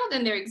non-trivial,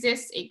 then there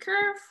exists a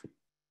curve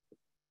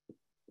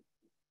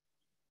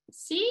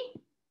C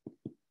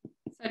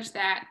such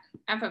that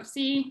f of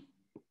C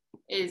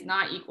is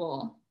not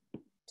equal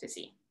to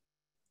C,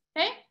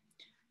 okay?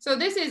 So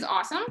this is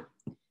awesome.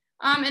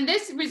 And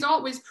this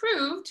result was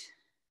proved.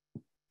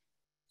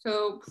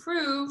 So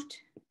proved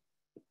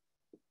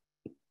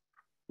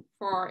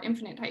for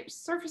infinite type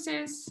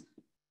surfaces.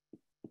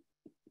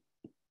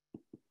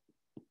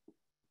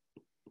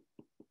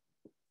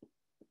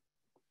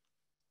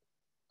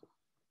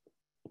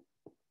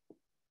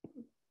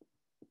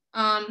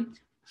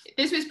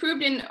 This was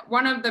proved in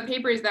one of the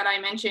papers that I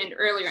mentioned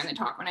earlier in the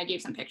talk when I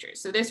gave some pictures.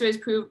 So this was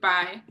proved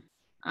by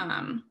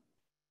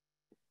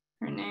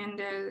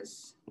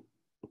Hernandez.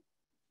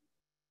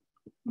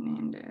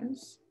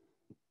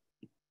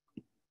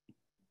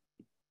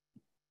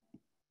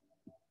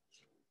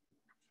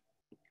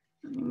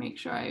 Let me make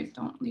sure I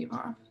don't leave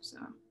off. So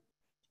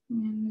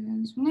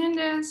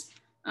Hernandez,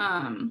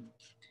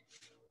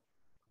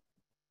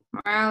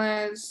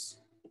 Morales.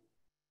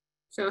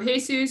 So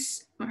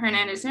Jesus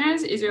Hernandez,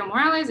 Israel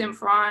Morales, and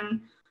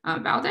Fran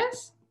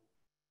Valdez.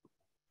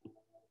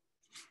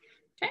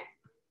 Okay.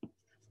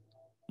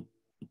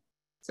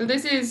 So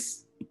this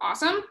is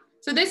awesome.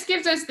 So this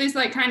gives us this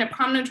like kind of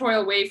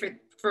combinatorial way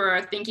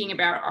for thinking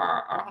about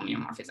our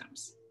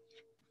homeomorphisms.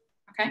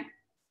 Okay.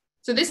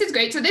 So this is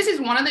great. So this is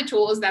one of the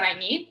tools that I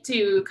need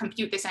to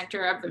compute the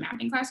center of the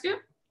mapping class group.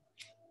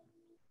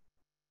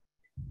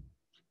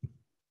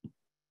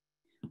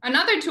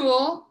 Another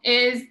tool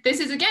is, this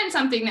is again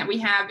something that we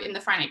have in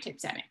the finite type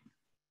setting.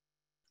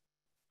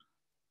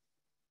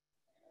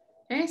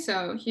 Okay,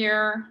 so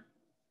here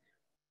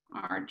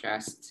are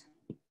just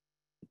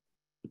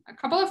a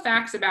couple of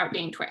facts about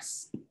Dane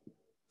twists.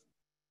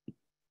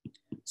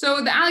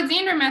 So the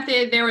Alexander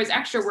method, there was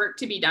extra work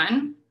to be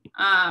done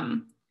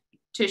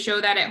to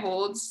show that it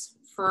holds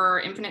for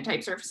infinite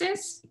type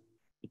surfaces.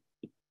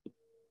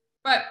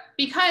 But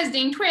because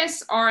Dane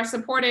twists are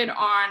supported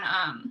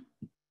on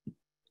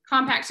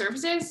compact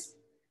surfaces,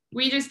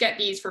 we just get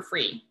these for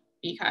free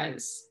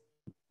because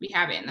we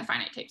have it in the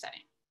finite type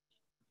setting.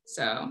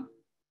 So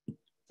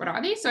what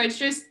are these? So it's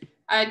just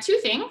two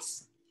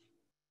things.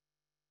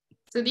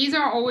 So these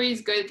are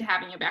always good to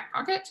have in your back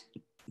pocket.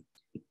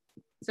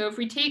 So if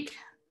we take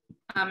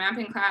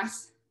mapping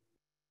class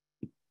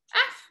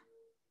F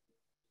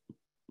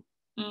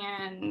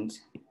and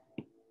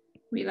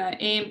we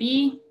let A and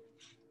B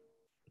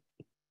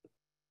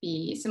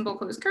be simple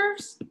closed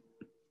curves,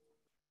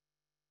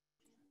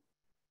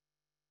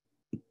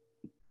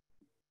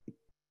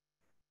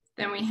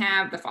 then we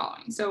have the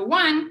following. So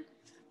one,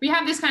 we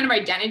have this kind of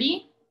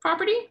identity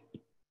property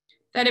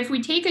that if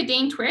we take a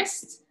Dane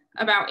twist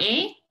about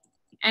A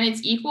and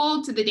it's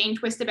equal to the Dane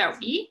twist about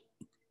B,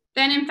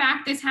 then in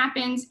fact this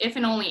happens if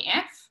and only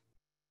if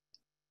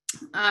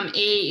A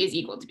is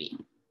equal to B.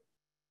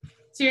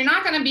 So you're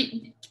not going to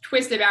be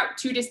twist about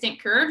two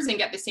distinct curves and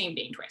get the same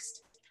Dane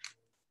twist.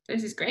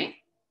 This is great.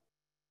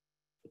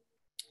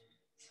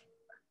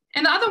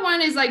 And the other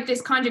one is like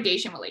this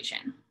conjugation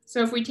relation.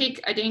 So if we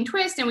take a Dane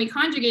twist and we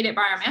conjugate it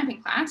by our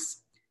mapping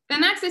class,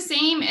 then that's the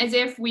same as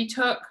if we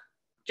took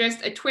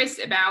just a twist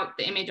about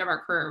the image of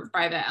our curve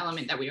by the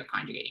element that we are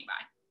conjugating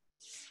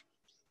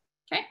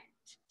by. Okay.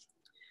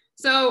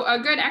 So a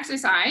good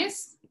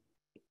exercise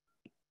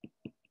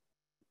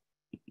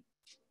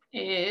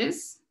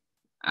is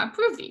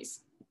prove these.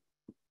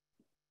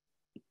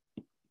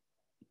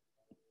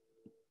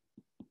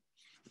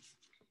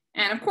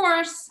 And of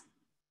course,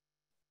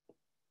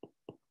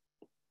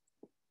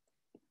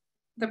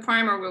 the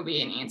primer will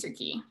be an answer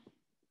key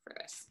for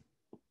this.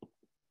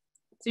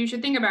 So you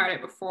should think about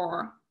it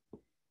before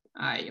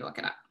you look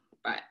it up.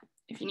 But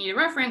if you need a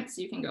reference,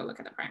 you can go look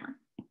at the primer.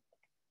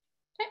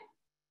 Okay,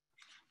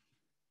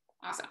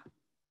 awesome.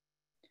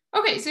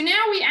 Okay, so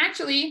now we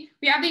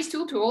have these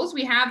two tools.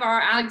 We have our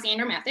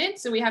Alexander method.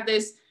 So we have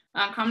this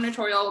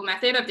combinatorial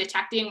method of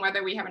detecting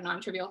whether we have a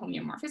non-trivial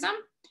homeomorphism.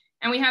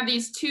 And we have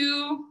these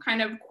two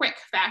kind of quick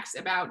facts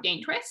about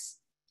Dane twists.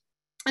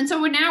 And so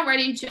we're now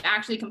ready to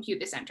actually compute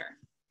the center.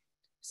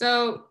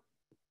 So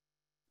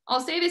I'll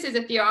say this is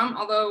a theorem,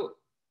 although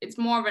it's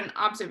more of an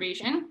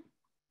observation.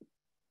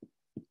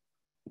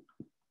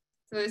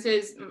 So this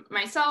is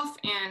myself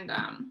and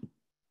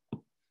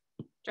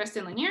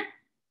Justin Lanier,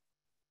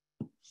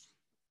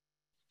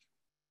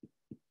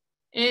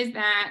 is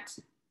that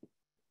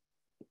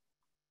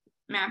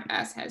map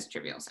S has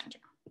trivial center.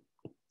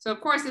 So of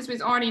course, this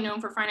was already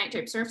known for finite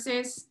type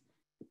surfaces.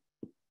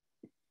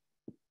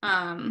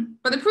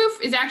 But the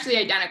proof is actually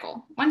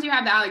identical. Once you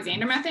have the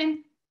Alexander method,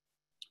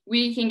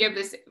 we can give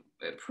this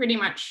pretty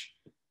much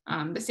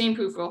the same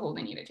proof will hold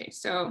in either case.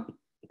 So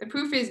the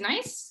proof is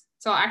nice.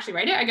 So I'll actually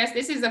write it. I guess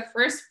this is the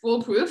first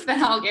full proof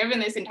that I'll give in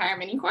this entire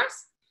mini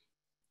course.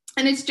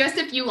 And it's just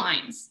a few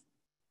lines.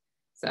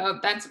 So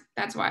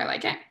that's why I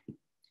like it.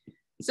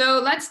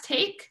 So let's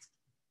take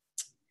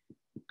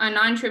a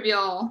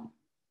non-trivial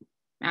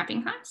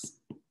mapping class,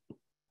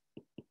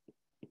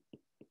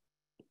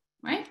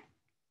 right?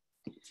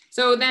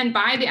 So then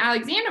by the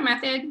Alexander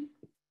method,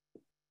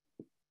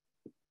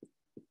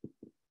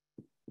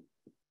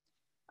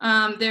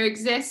 there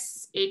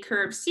exists a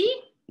curve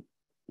C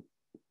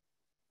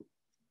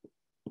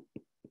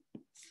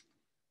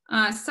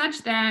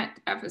such that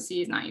f of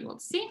C is not equal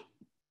to C.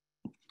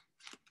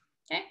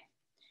 Okay.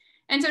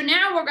 And so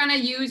now we're going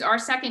to use our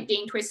second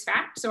Dane twist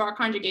fact, so our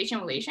conjugation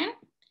relation.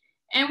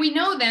 And we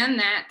know then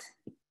that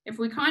if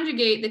we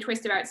conjugate the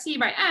twist about C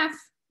by F,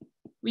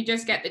 we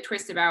just get the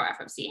twist about f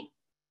of C.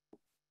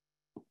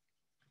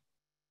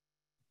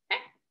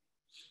 Okay.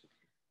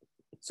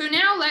 So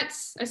now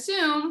let's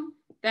assume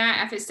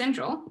that F is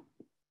central.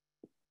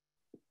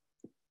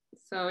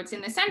 So it's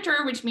in the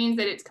center, which means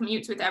that it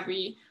commutes with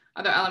every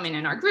other element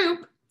in our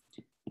group.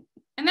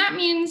 And that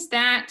means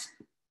that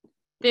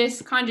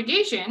this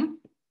conjugation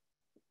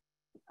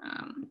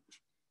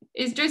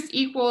is just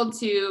equal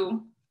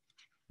to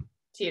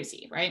T of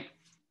C, right?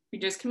 We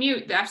just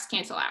commute, the F's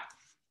cancel out.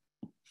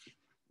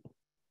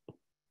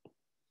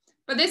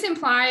 But this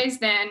implies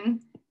then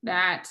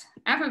that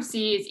f of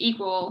C is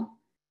equal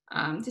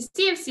to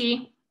C of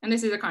C, and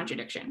this is a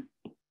contradiction.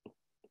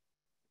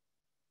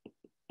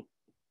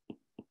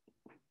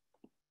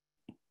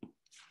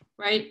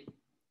 Right?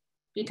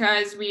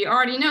 Because we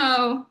already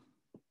know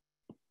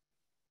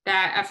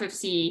that f of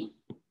C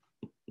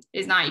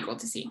is not equal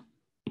to C.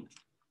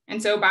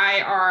 And so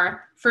by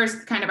our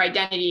first kind of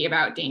identity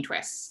about Dane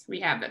twists, we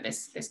have that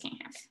this can't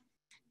happen.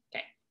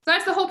 Okay, so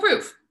that's the whole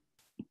proof.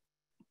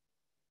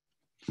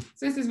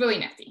 So this is really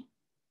nifty.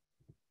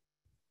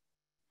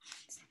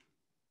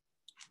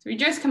 So we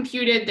just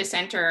computed the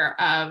center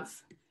of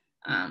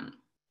the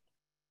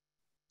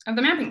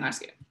mapping class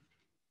group.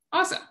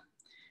 Awesome.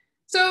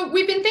 So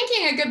we've been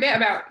thinking a good bit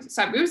about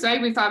subgroups,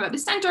 right? We've thought about the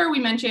center. We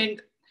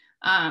mentioned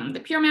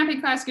the pure mapping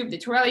class group, the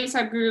Torelli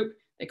subgroup,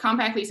 the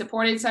compactly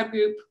supported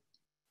subgroup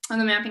of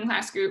the mapping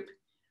class group.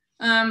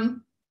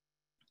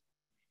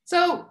 So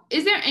So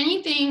is there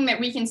anything that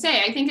we can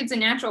say? I think it's a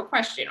natural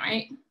question,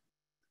 right?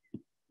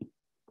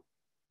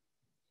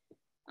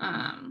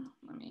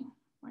 Let me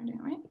wind it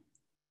right.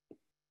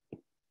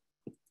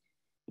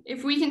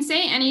 If we can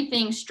say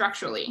anything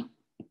structurally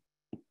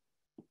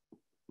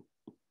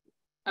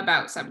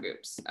about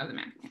subgroups of the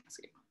mapping class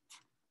group.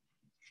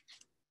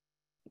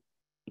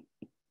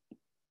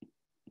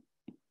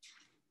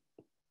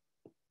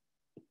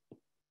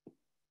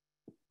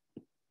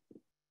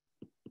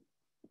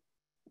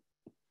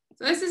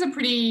 So this is a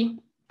pretty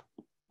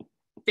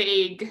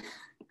vague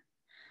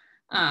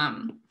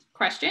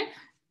question.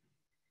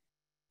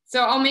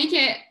 So I'll make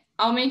it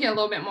a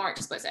little bit more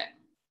explicit.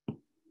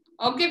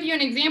 I'll give you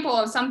an example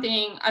of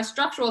something, a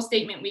structural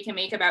statement we can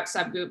make about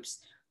subgroups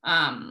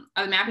of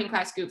the mapping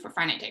class group for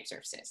finite type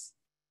surfaces.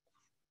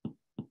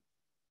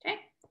 Okay,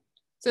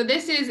 so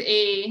this is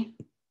a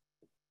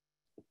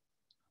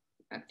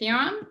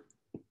theorem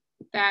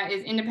that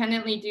is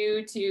independently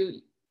due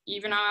to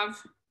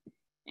Ivanov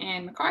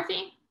and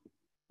McCarthy.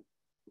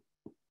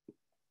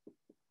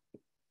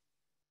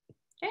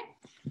 Okay,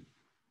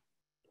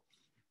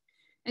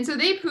 and so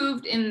they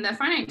proved in the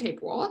finite type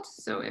world.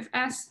 So if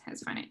S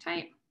has finite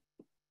type,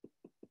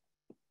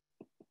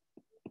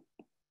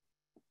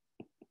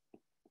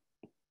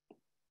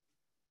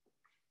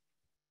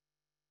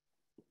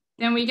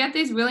 then we get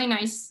this really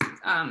nice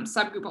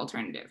subgroup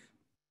alternative.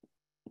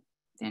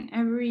 Then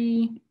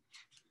every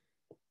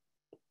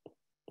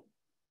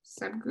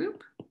subgroup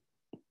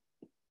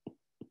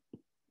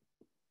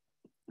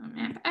on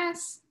map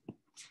S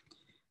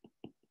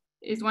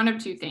is one of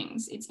two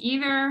things. It's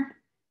either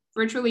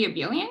virtually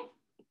abelian,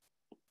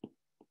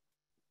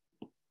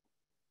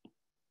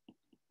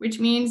 which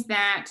means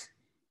that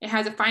it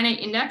has a finite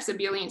index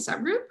abelian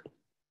subgroup,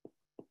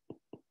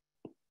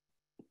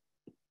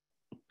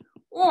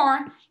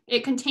 or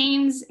it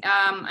contains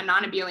a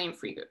non-abelian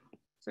free group.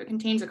 So it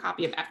contains a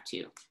copy of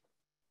F2.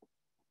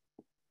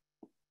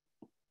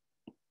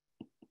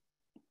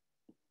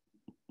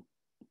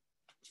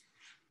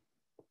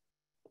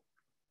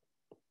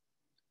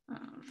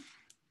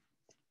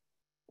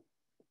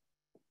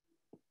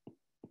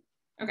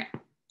 Okay,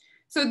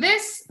 so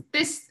this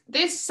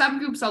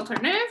subgroup's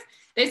alternative,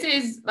 this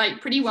is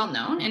like pretty well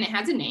known and it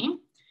has a name.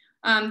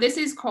 This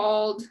is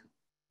called.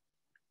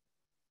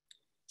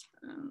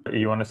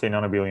 You want to say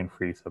non-abelian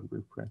free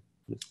subgroup, right?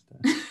 Just,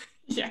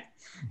 yeah,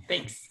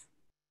 thanks.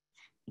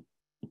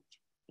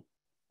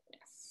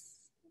 Yes.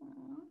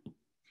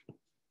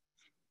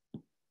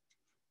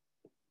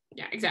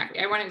 Yeah, exactly.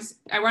 I want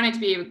it to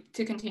be able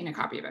to contain a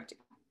copy of F2,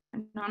 a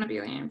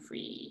non-abelian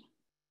free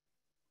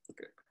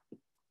group.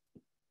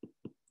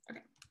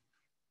 Okay.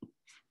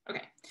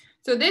 Okay.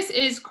 So this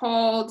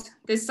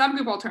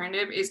subgroup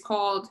alternative is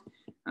called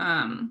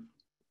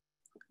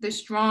the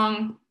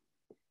strong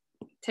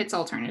Tits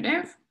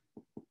alternative.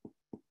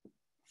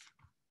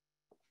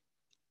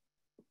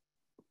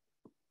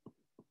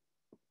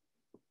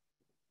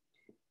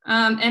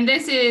 And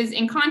this is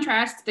in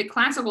contrast to the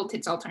classical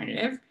Tits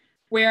alternative,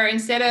 where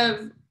instead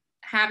of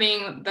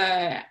having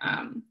the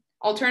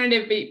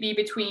alternative be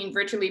between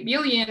virtually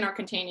abelian or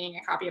containing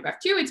a copy of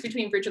F2, it's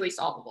between virtually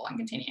solvable and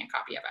containing a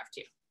copy of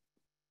F2.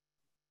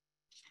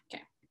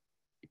 Okay.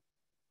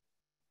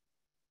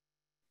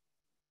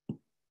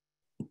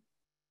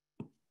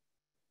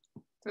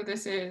 So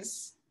this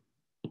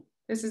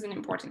is an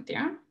important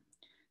theorem.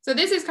 So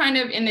this is kind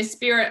of in the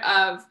spirit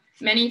of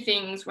many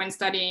things when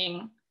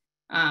studying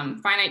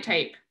finite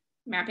type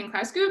mapping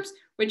class groups,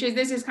 which is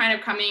this is kind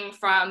of coming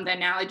from the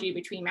analogy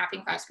between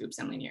mapping class groups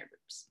and linear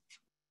groups.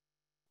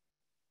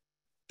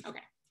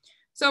 Okay,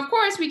 so of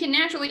course we can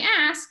naturally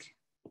ask,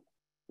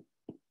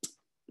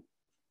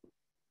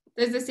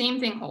 does the same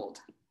thing hold?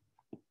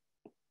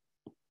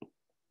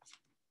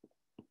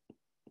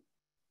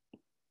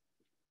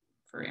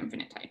 For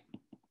infinite type.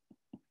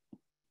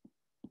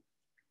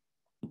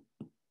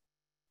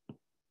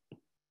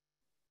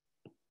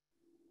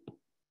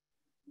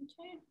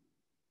 Okay.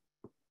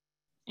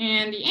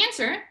 And the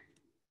answer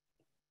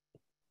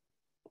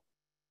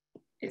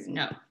is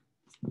no.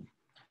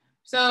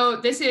 So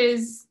this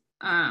is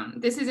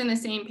in the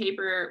same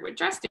paper with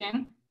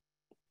Justin.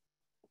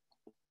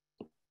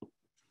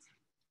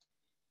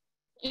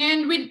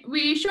 And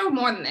we show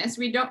more than this.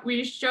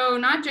 We show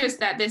not just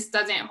that this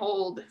doesn't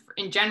hold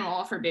in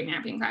general for big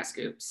mapping class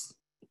groups.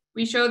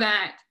 We show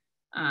that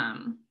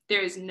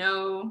there is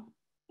no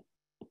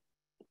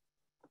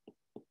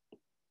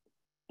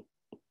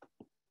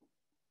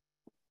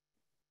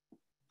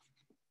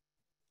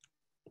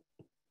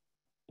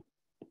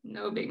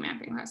big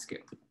mapping class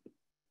group.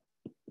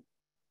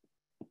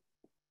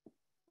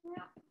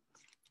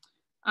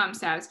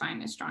 Satisfying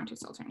this strong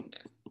Tits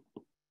alternative.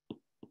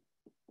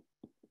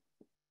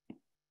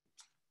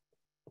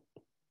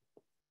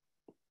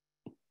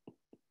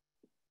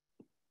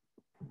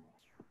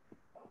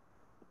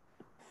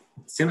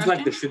 Seems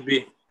like there should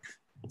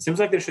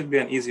be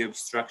an easy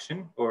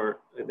obstruction, or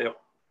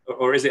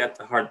is it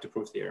hard to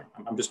prove here?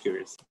 I'm just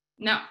curious.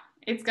 No,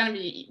 it's going to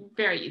be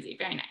very easy,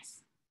 very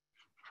nice.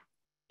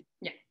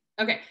 Yeah.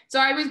 Okay, so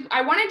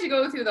I wanted to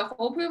go through the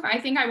whole proof. I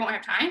think I won't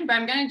have time, but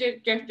I'm going to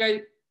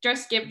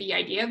just give the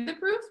idea of the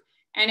proof.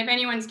 And if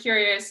anyone's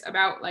curious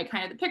about like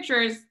kind of the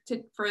pictures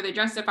to further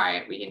justify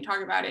it, we can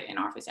talk about it in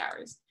office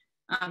hours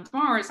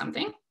tomorrow or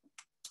something.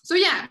 So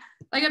yeah,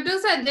 like Abdul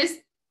said,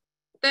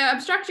 the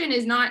obstruction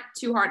is not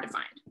too hard to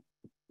find.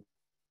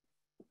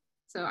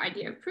 So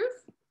idea of proof.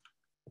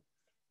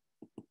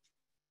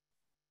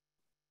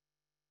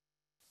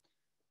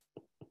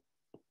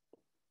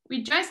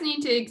 We just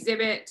need to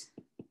exhibit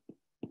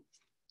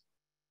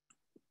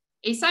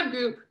a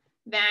subgroup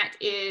that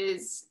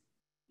is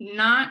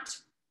not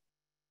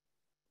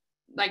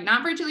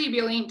virtually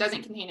abelian,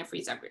 doesn't contain a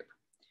free subgroup.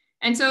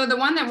 And so the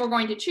one that we're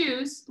going to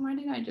choose, why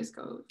did I just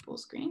go full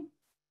screen?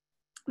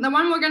 The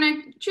one we're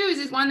going to choose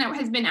is one that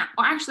has been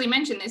actually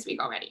mentioned this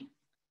week already.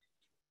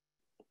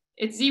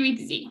 It's Z with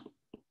Z.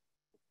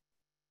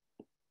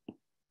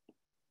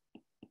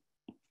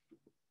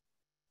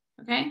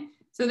 Okay,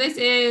 so this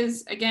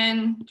is,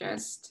 again,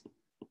 just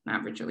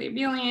not virtually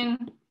abelian,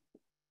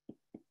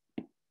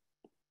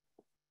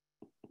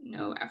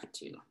 no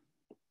F2.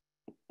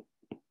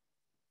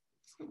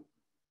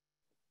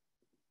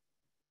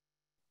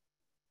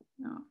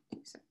 No,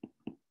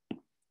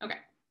 okay.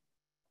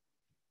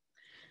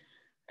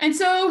 And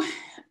so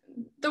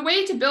the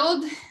way to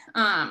build,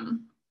 how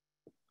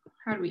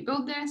do we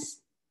build this?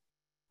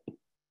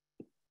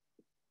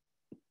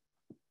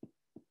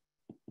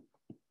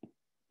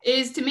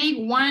 Is to make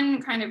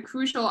one kind of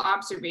crucial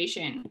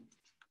observation.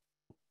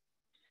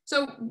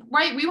 So,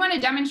 right, we want to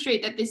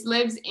demonstrate that this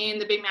lives in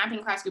the big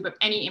mapping class group of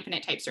any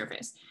infinite type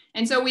surface.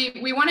 And so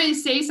we want to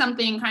say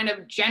something kind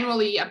of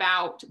generally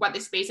about what the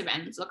space of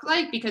n's look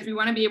like, because we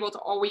want to be able to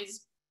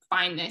always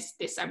find this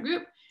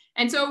subgroup.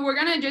 And so we're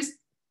going to just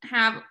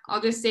have,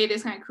 I'll just say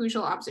this kind of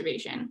crucial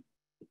observation.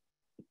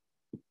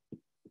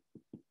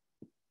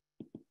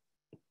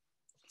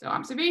 So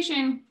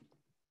observation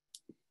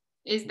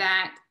is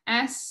that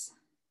S,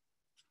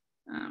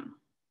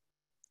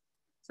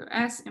 so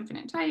S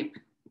infinite type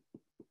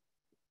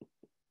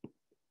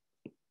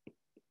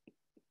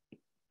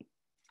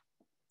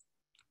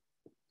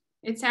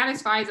it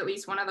satisfies at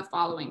least one of the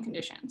following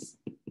conditions.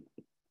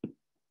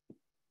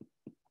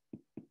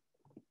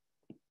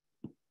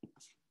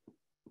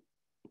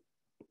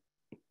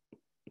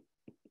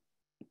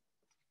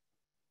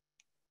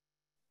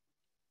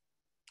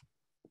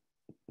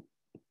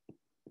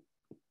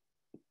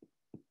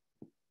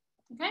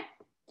 Okay,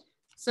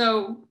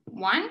 so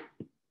 1,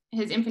 it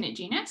has infinite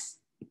genus.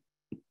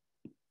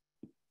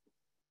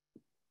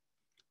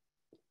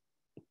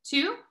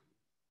 2,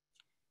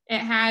 it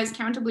has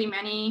countably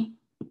many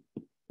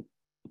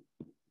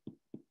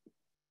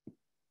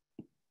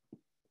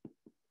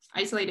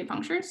isolated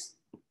punctures.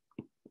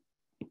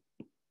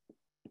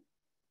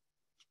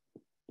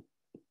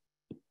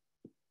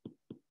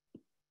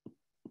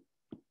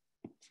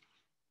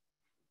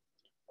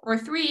 Or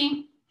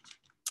 3,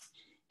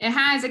 it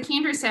has a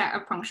Cantor set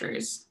of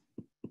punctures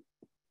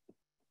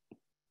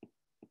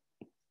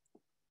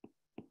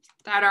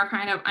that are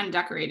kind of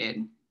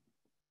undecorated.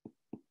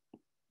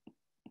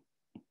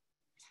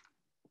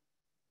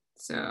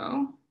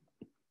 So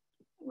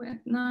with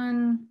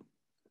none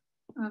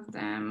of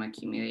them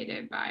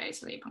accumulated by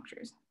isolated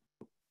punctures.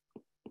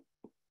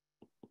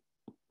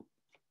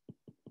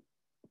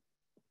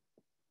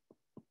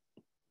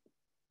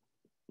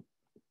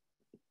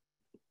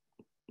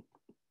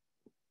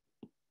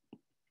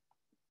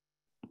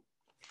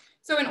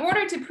 So in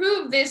order to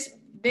prove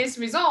this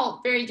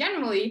result very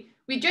generally,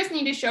 we just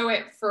need to show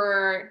it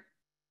for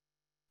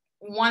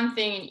one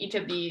thing in each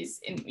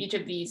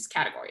of these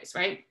categories,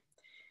 right?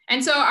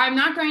 And so I'm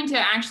not going to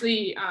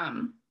actually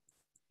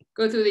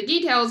go through the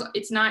details.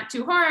 It's not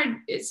too hard.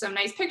 It's some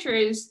nice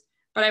pictures,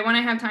 but I want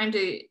to have time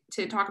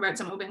to talk about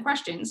some open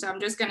questions. So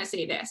I'm just going to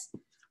say this.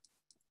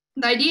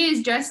 The idea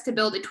is just to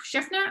build a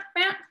shift map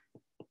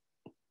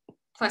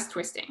plus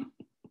twisting.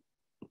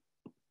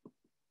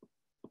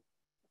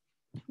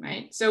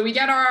 Right, so we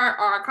get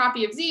our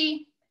copy of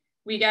Z,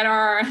 we get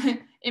our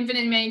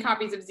infinite many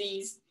copies of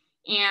Z's,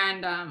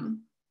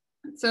 and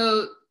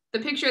so the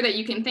picture that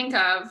you can think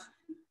of,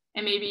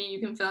 and maybe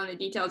you can fill in the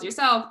details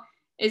yourself,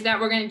 is that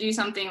we're going to do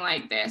something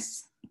like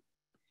this,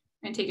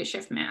 and take a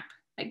shift map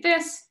like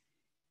this,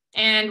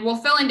 and we'll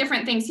fill in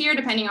different things here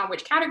depending on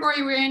which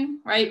category we're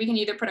in, right? We can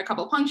either put a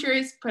couple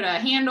punctures, put a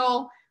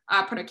handle,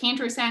 put a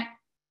Cantor set,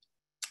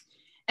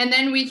 and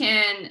then we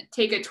can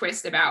take a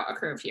twist about a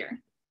curve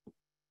here.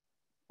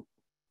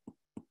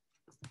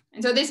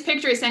 And so this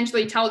picture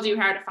essentially tells you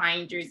how to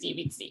find your Z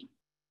with Z.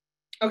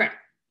 Okay.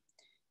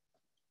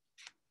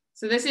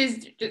 So this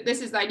is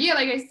the idea.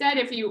 Like I said,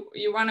 if you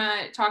want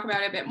to talk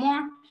about it a bit more,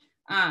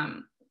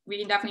 we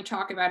can definitely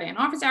talk about it in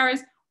office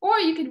hours, or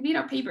you could read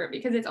our paper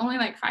because it's only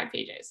like 5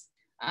 pages.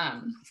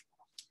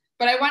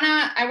 But I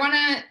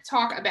wanna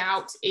talk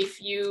about a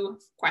few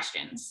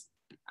questions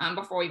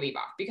before we leave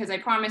off, because I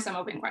promised some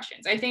open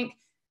questions. I think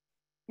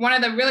one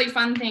of the really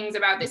fun things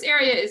about this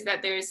area is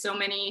that there's so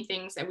many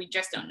things that we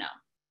just don't know.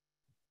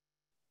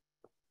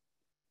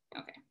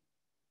 Okay,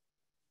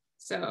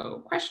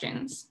 so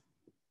questions.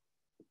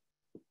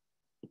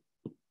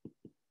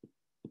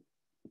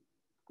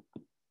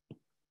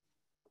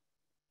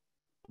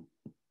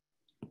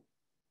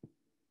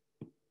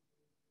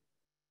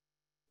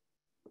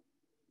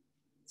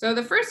 So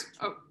the first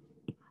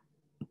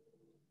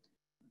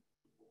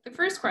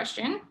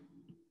question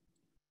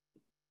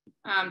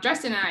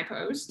Justin and I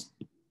posed.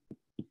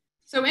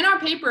 So in our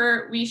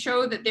paper, we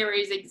show that there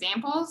is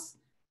examples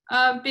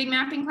of big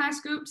mapping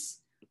class groups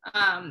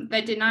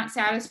that did not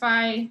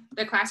satisfy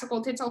the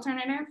classical TITS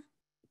alternative,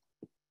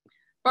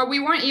 but we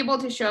weren't able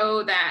to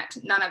show that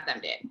none of them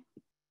did.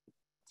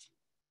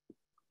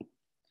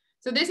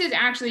 So this is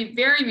actually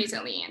very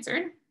recently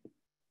answered.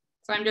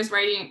 So I'm just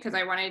writing it because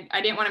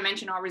I didn't want to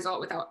mention our result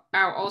without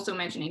also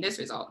mentioning this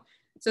result.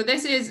 So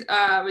this is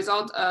a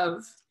result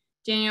of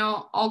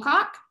Daniel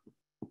Alcock.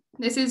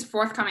 This is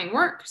forthcoming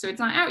work, so it's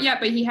not out yet,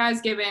 but he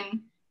has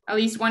given at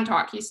least one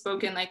talk. He's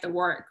spoken like the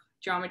work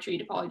geometry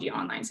topology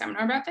online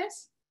seminar about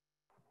this.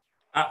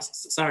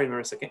 Sorry,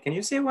 Marissa, can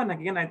you say one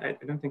again? I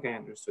don't think I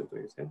understood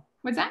what you said.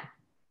 What's that?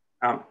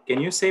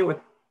 Can you say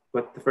what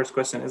the first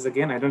question is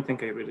again? I don't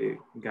think I really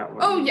got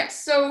what. Oh,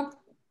 yes. So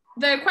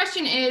the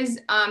question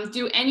is,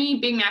 do any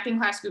big mapping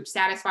class groups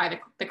satisfy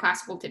the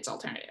classical TITS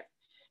alternative?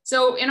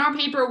 So in our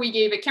paper, we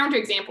gave a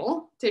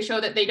counterexample to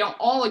show that they don't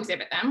all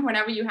exhibit them.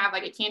 Whenever you have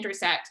like a Cantor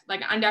set,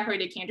 like an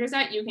undecorated Cantor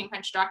set, you can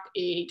construct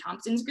a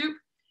Thompson's group.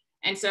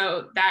 And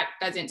so that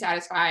doesn't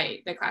satisfy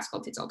the classical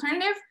TITS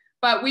alternative,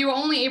 but we were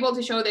only able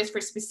to show this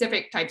for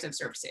specific types of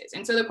surfaces.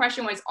 And so the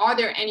question was, are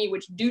there any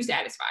which do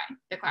satisfy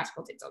the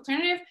classical TITS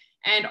alternative?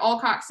 And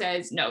Alcock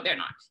says, no, they're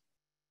not.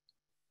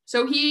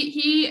 So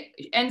he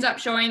ends up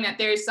showing that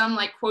there's some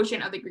like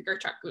quotient of the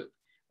Grigorchuk group,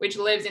 which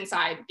lives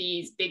inside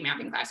these big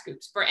mapping class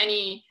groups for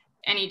any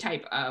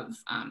type of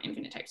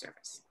infinite type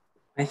surface.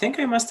 I think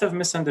I must have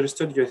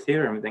misunderstood your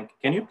theorem. Then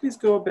can you please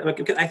go a bit?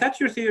 Like, I thought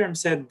your theorem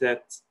said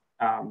that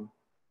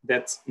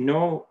that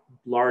no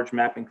large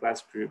mapping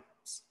class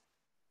groups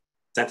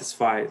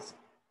satisfies.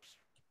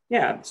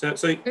 Yeah. So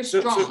they're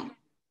strong.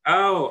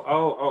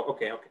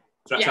 Okay.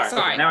 Yeah,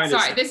 sorry. Okay, now I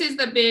understand. Sorry.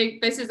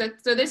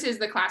 This is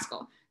the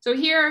classical. So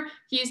here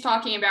he's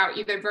talking about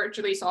either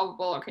virtually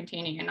solvable or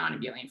containing a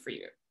non-abelian free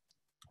group.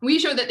 We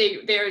show that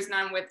there is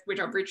none which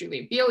are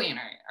virtually abelian,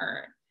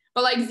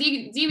 but like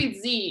Z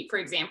with Z, for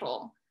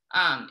example,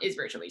 is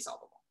virtually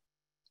solvable.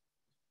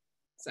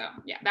 So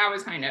yeah, that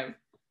was kind of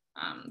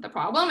the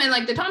problem. And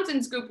like the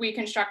Thompson's group we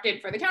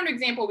constructed for the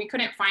counterexample, we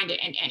couldn't find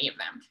it in any of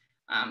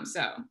them.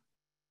 So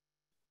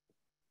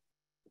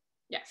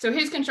yeah, so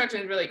his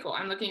construction is really cool.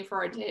 I'm looking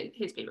forward to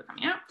his paper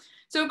coming out.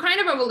 So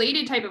kind of a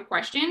related type of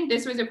question.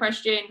 This was a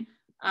question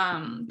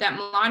that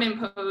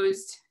Mladen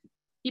posed.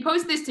 He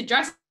posed this to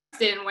Justin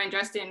when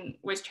Justin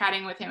was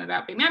chatting with him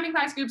about big mapping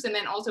class groups, and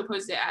then also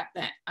posed it at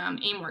the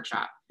AIM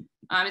workshop.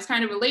 It's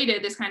kind of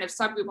related, this kind of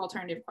subgroup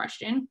alternative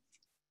question.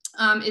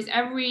 Is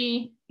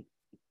every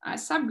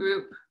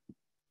subgroup,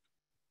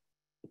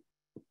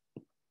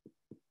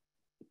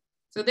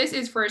 so this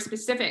is for a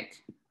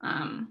specific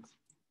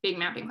big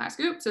mapping class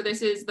group. So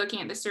this is looking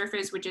at the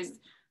surface, which is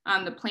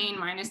the plane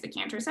minus the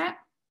Cantor set.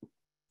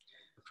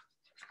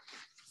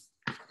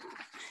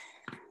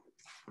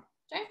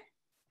 Okay.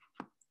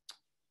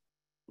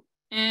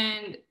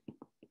 And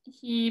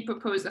he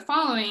proposed the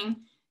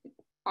following: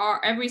 are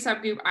every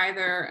subgroup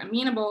either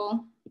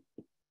amenable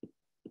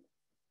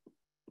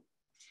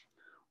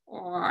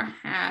or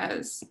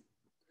has,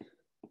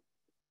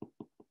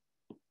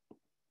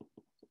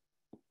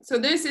 so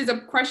this is a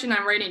question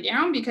I'm writing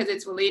down because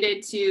it's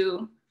related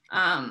to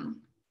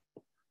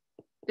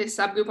this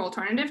subgroup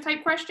alternative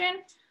type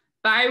question,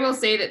 but I will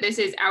say that this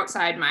is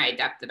outside my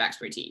depth of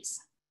expertise.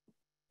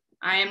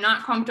 I am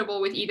not comfortable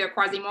with either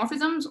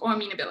quasimorphisms or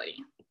amenability.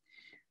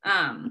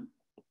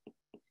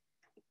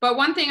 But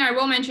one thing I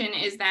will mention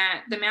is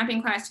that the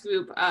mapping class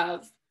group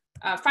of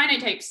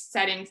finite type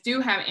settings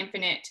do have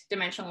infinite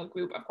dimensional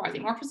group of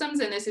quasimorphisms,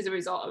 and this is a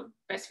result of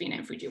Besfina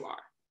and Fujiwara.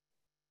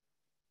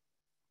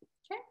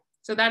 Okay,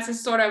 so that's a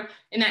sort of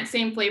in that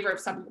same flavor of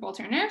subgroup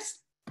alternatives.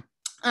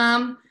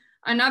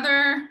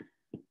 Another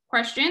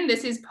question,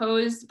 this is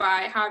posed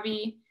by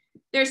Javi.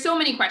 There's so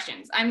many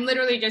questions. I'm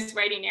literally just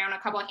writing down a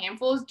couple of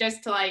handfuls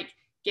just to like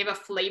give a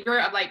flavor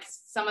of like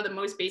some of the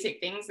most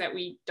basic things that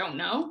we don't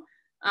know.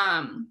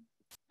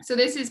 So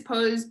this is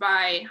posed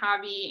by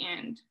Javi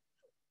and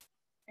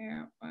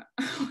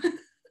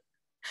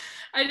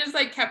I just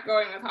like kept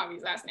going with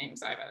Javi's last name.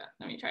 Sorry about that.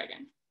 Let me try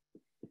again.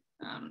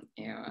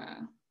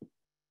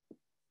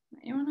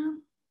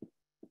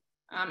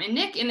 And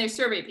Nick in their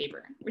survey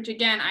paper, which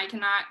again, I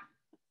cannot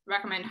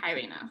recommend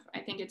highly enough. I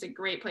think it's a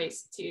great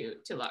place to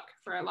look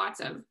for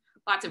lots of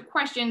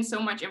questions,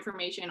 so much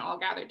information all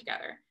gathered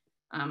together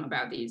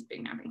about these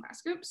big mapping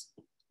class groups.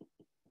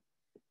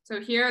 So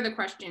here the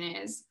question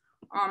is,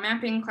 are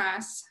mapping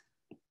class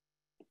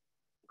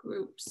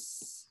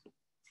groups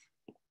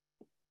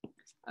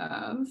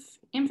of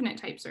infinite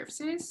type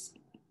surfaces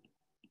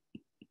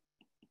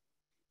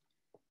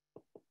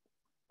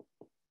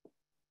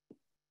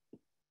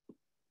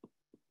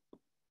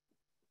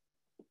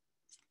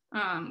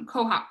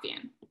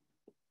co-Hopfian?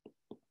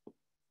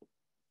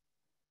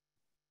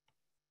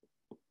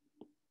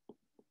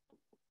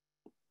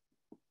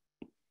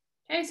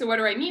 Okay, so what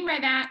do I mean by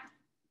that?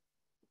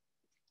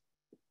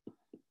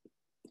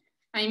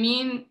 I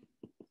mean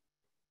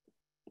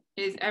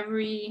is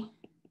every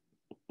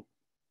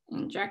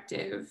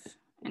injective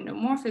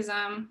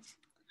endomorphism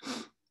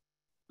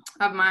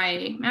of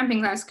my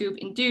mapping class group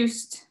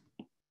induced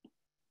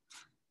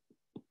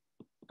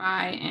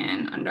by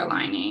an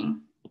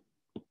underlining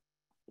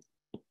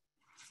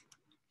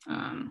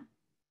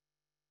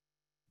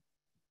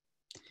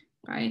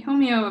by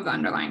homeo of the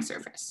underlying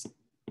surface.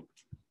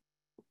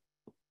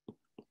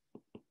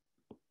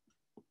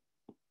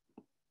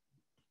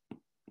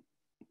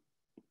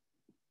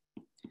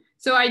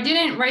 So I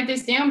didn't write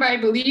this down, but I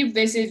believe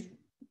this is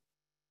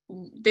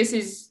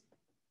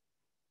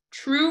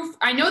true.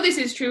 I know this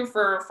is true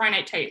for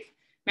finite type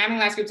mapping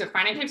class groups of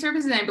finite type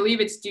surfaces, and I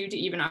believe it's due to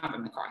Ivanov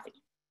and McCarthy.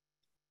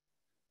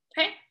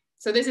 Okay,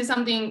 so this is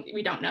something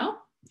we don't know.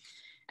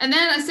 And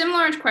then a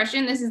similar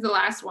question, this is the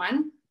last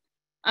one.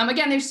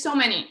 Again, there's so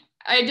many.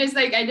 I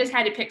just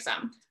had to pick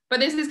some, but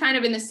this is kind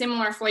of in the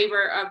similar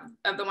flavor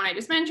of the one I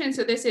just mentioned.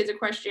 So this is a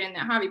question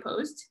that Javi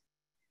posed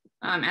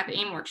at the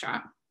AIM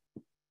workshop.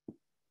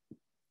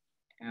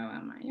 And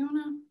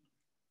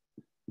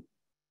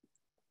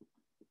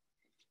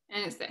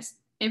it's this.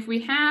 If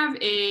we have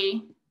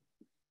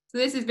so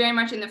this is very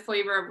much in the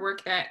flavor of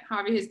work that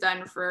Javi has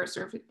done for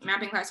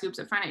mapping class groups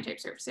of finite type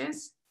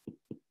surfaces.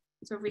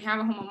 So if we have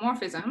a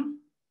homomorphism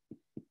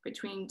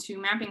between two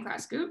mapping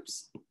class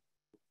groups,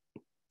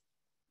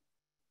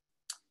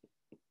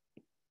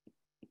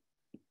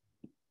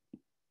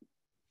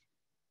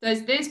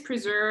 does this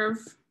preserve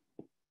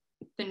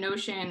the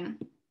notion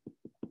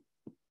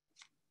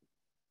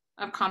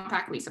of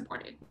compactly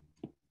supported?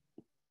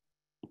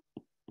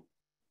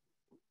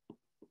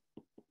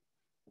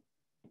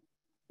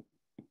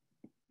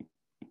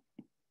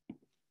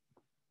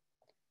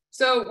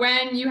 So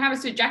when you have a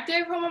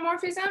surjective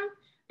homomorphism,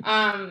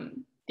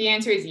 the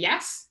answer is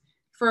yes,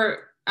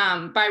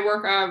 by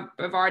work of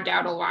Bavar,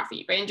 Dowdle,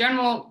 Wafi. But in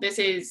general,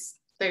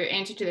 the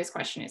answer to this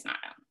question is not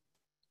known.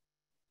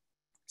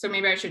 So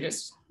maybe I should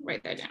just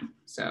write that down.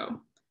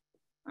 So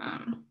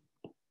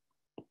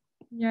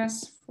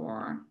yes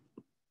for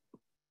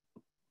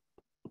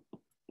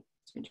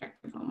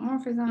surjective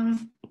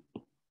homomorphism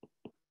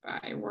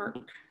by work.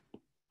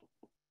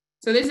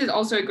 So this is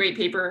also a great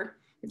paper.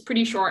 It's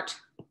pretty short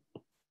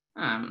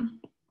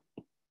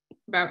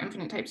about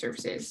infinite type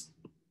surfaces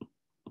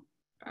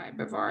by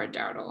Bavar,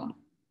 Dowdle,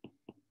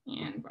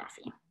 and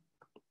Wafi.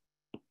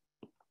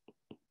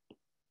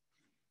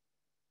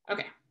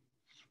 Okay.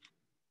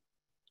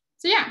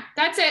 So yeah,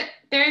 that's it.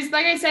 There's,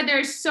 like I said,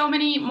 there's so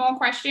many more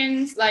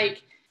questions,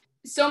 like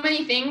so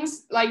many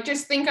things, like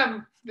just think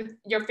of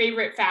your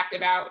favorite fact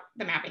about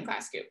the mapping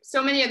class group.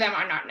 So many of them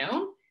are not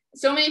known.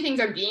 So many things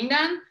are being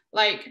done.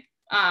 Like,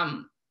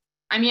 I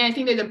mean, I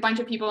think there's a bunch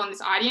of people in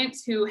this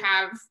audience who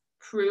have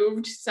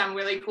proved some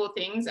really cool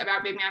things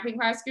about big mapping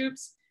class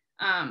groups.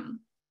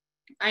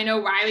 I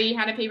know Riley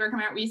had a paper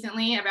come out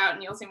recently about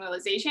Nielsen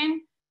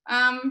realization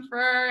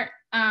for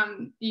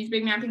these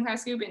big mapping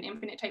class group and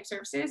infinite type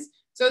surfaces.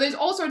 So there's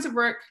all sorts of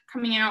work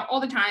coming out all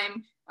the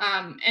time,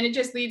 and it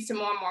just leads to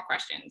more and more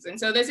questions. And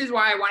so this is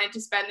why I wanted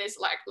to spend this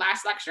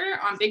last lecture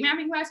on big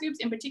mapping class groups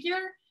in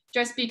particular,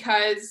 just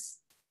because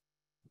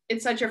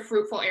it's such a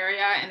fruitful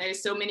area and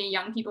there's so many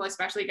young people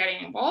especially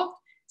getting involved.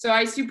 So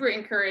I super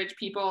encourage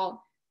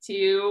people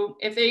to,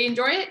 if they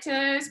enjoy it,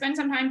 to spend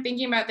some time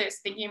thinking about this,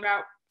 thinking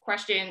about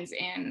questions,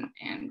 and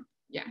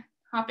yeah,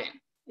 hop in.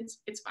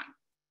 It's fun.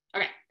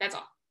 Okay, that's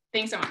all.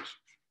 Thanks so much.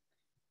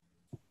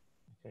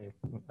 Okay,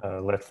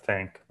 let's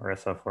thank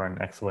Marissa for an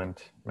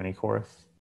excellent mini course.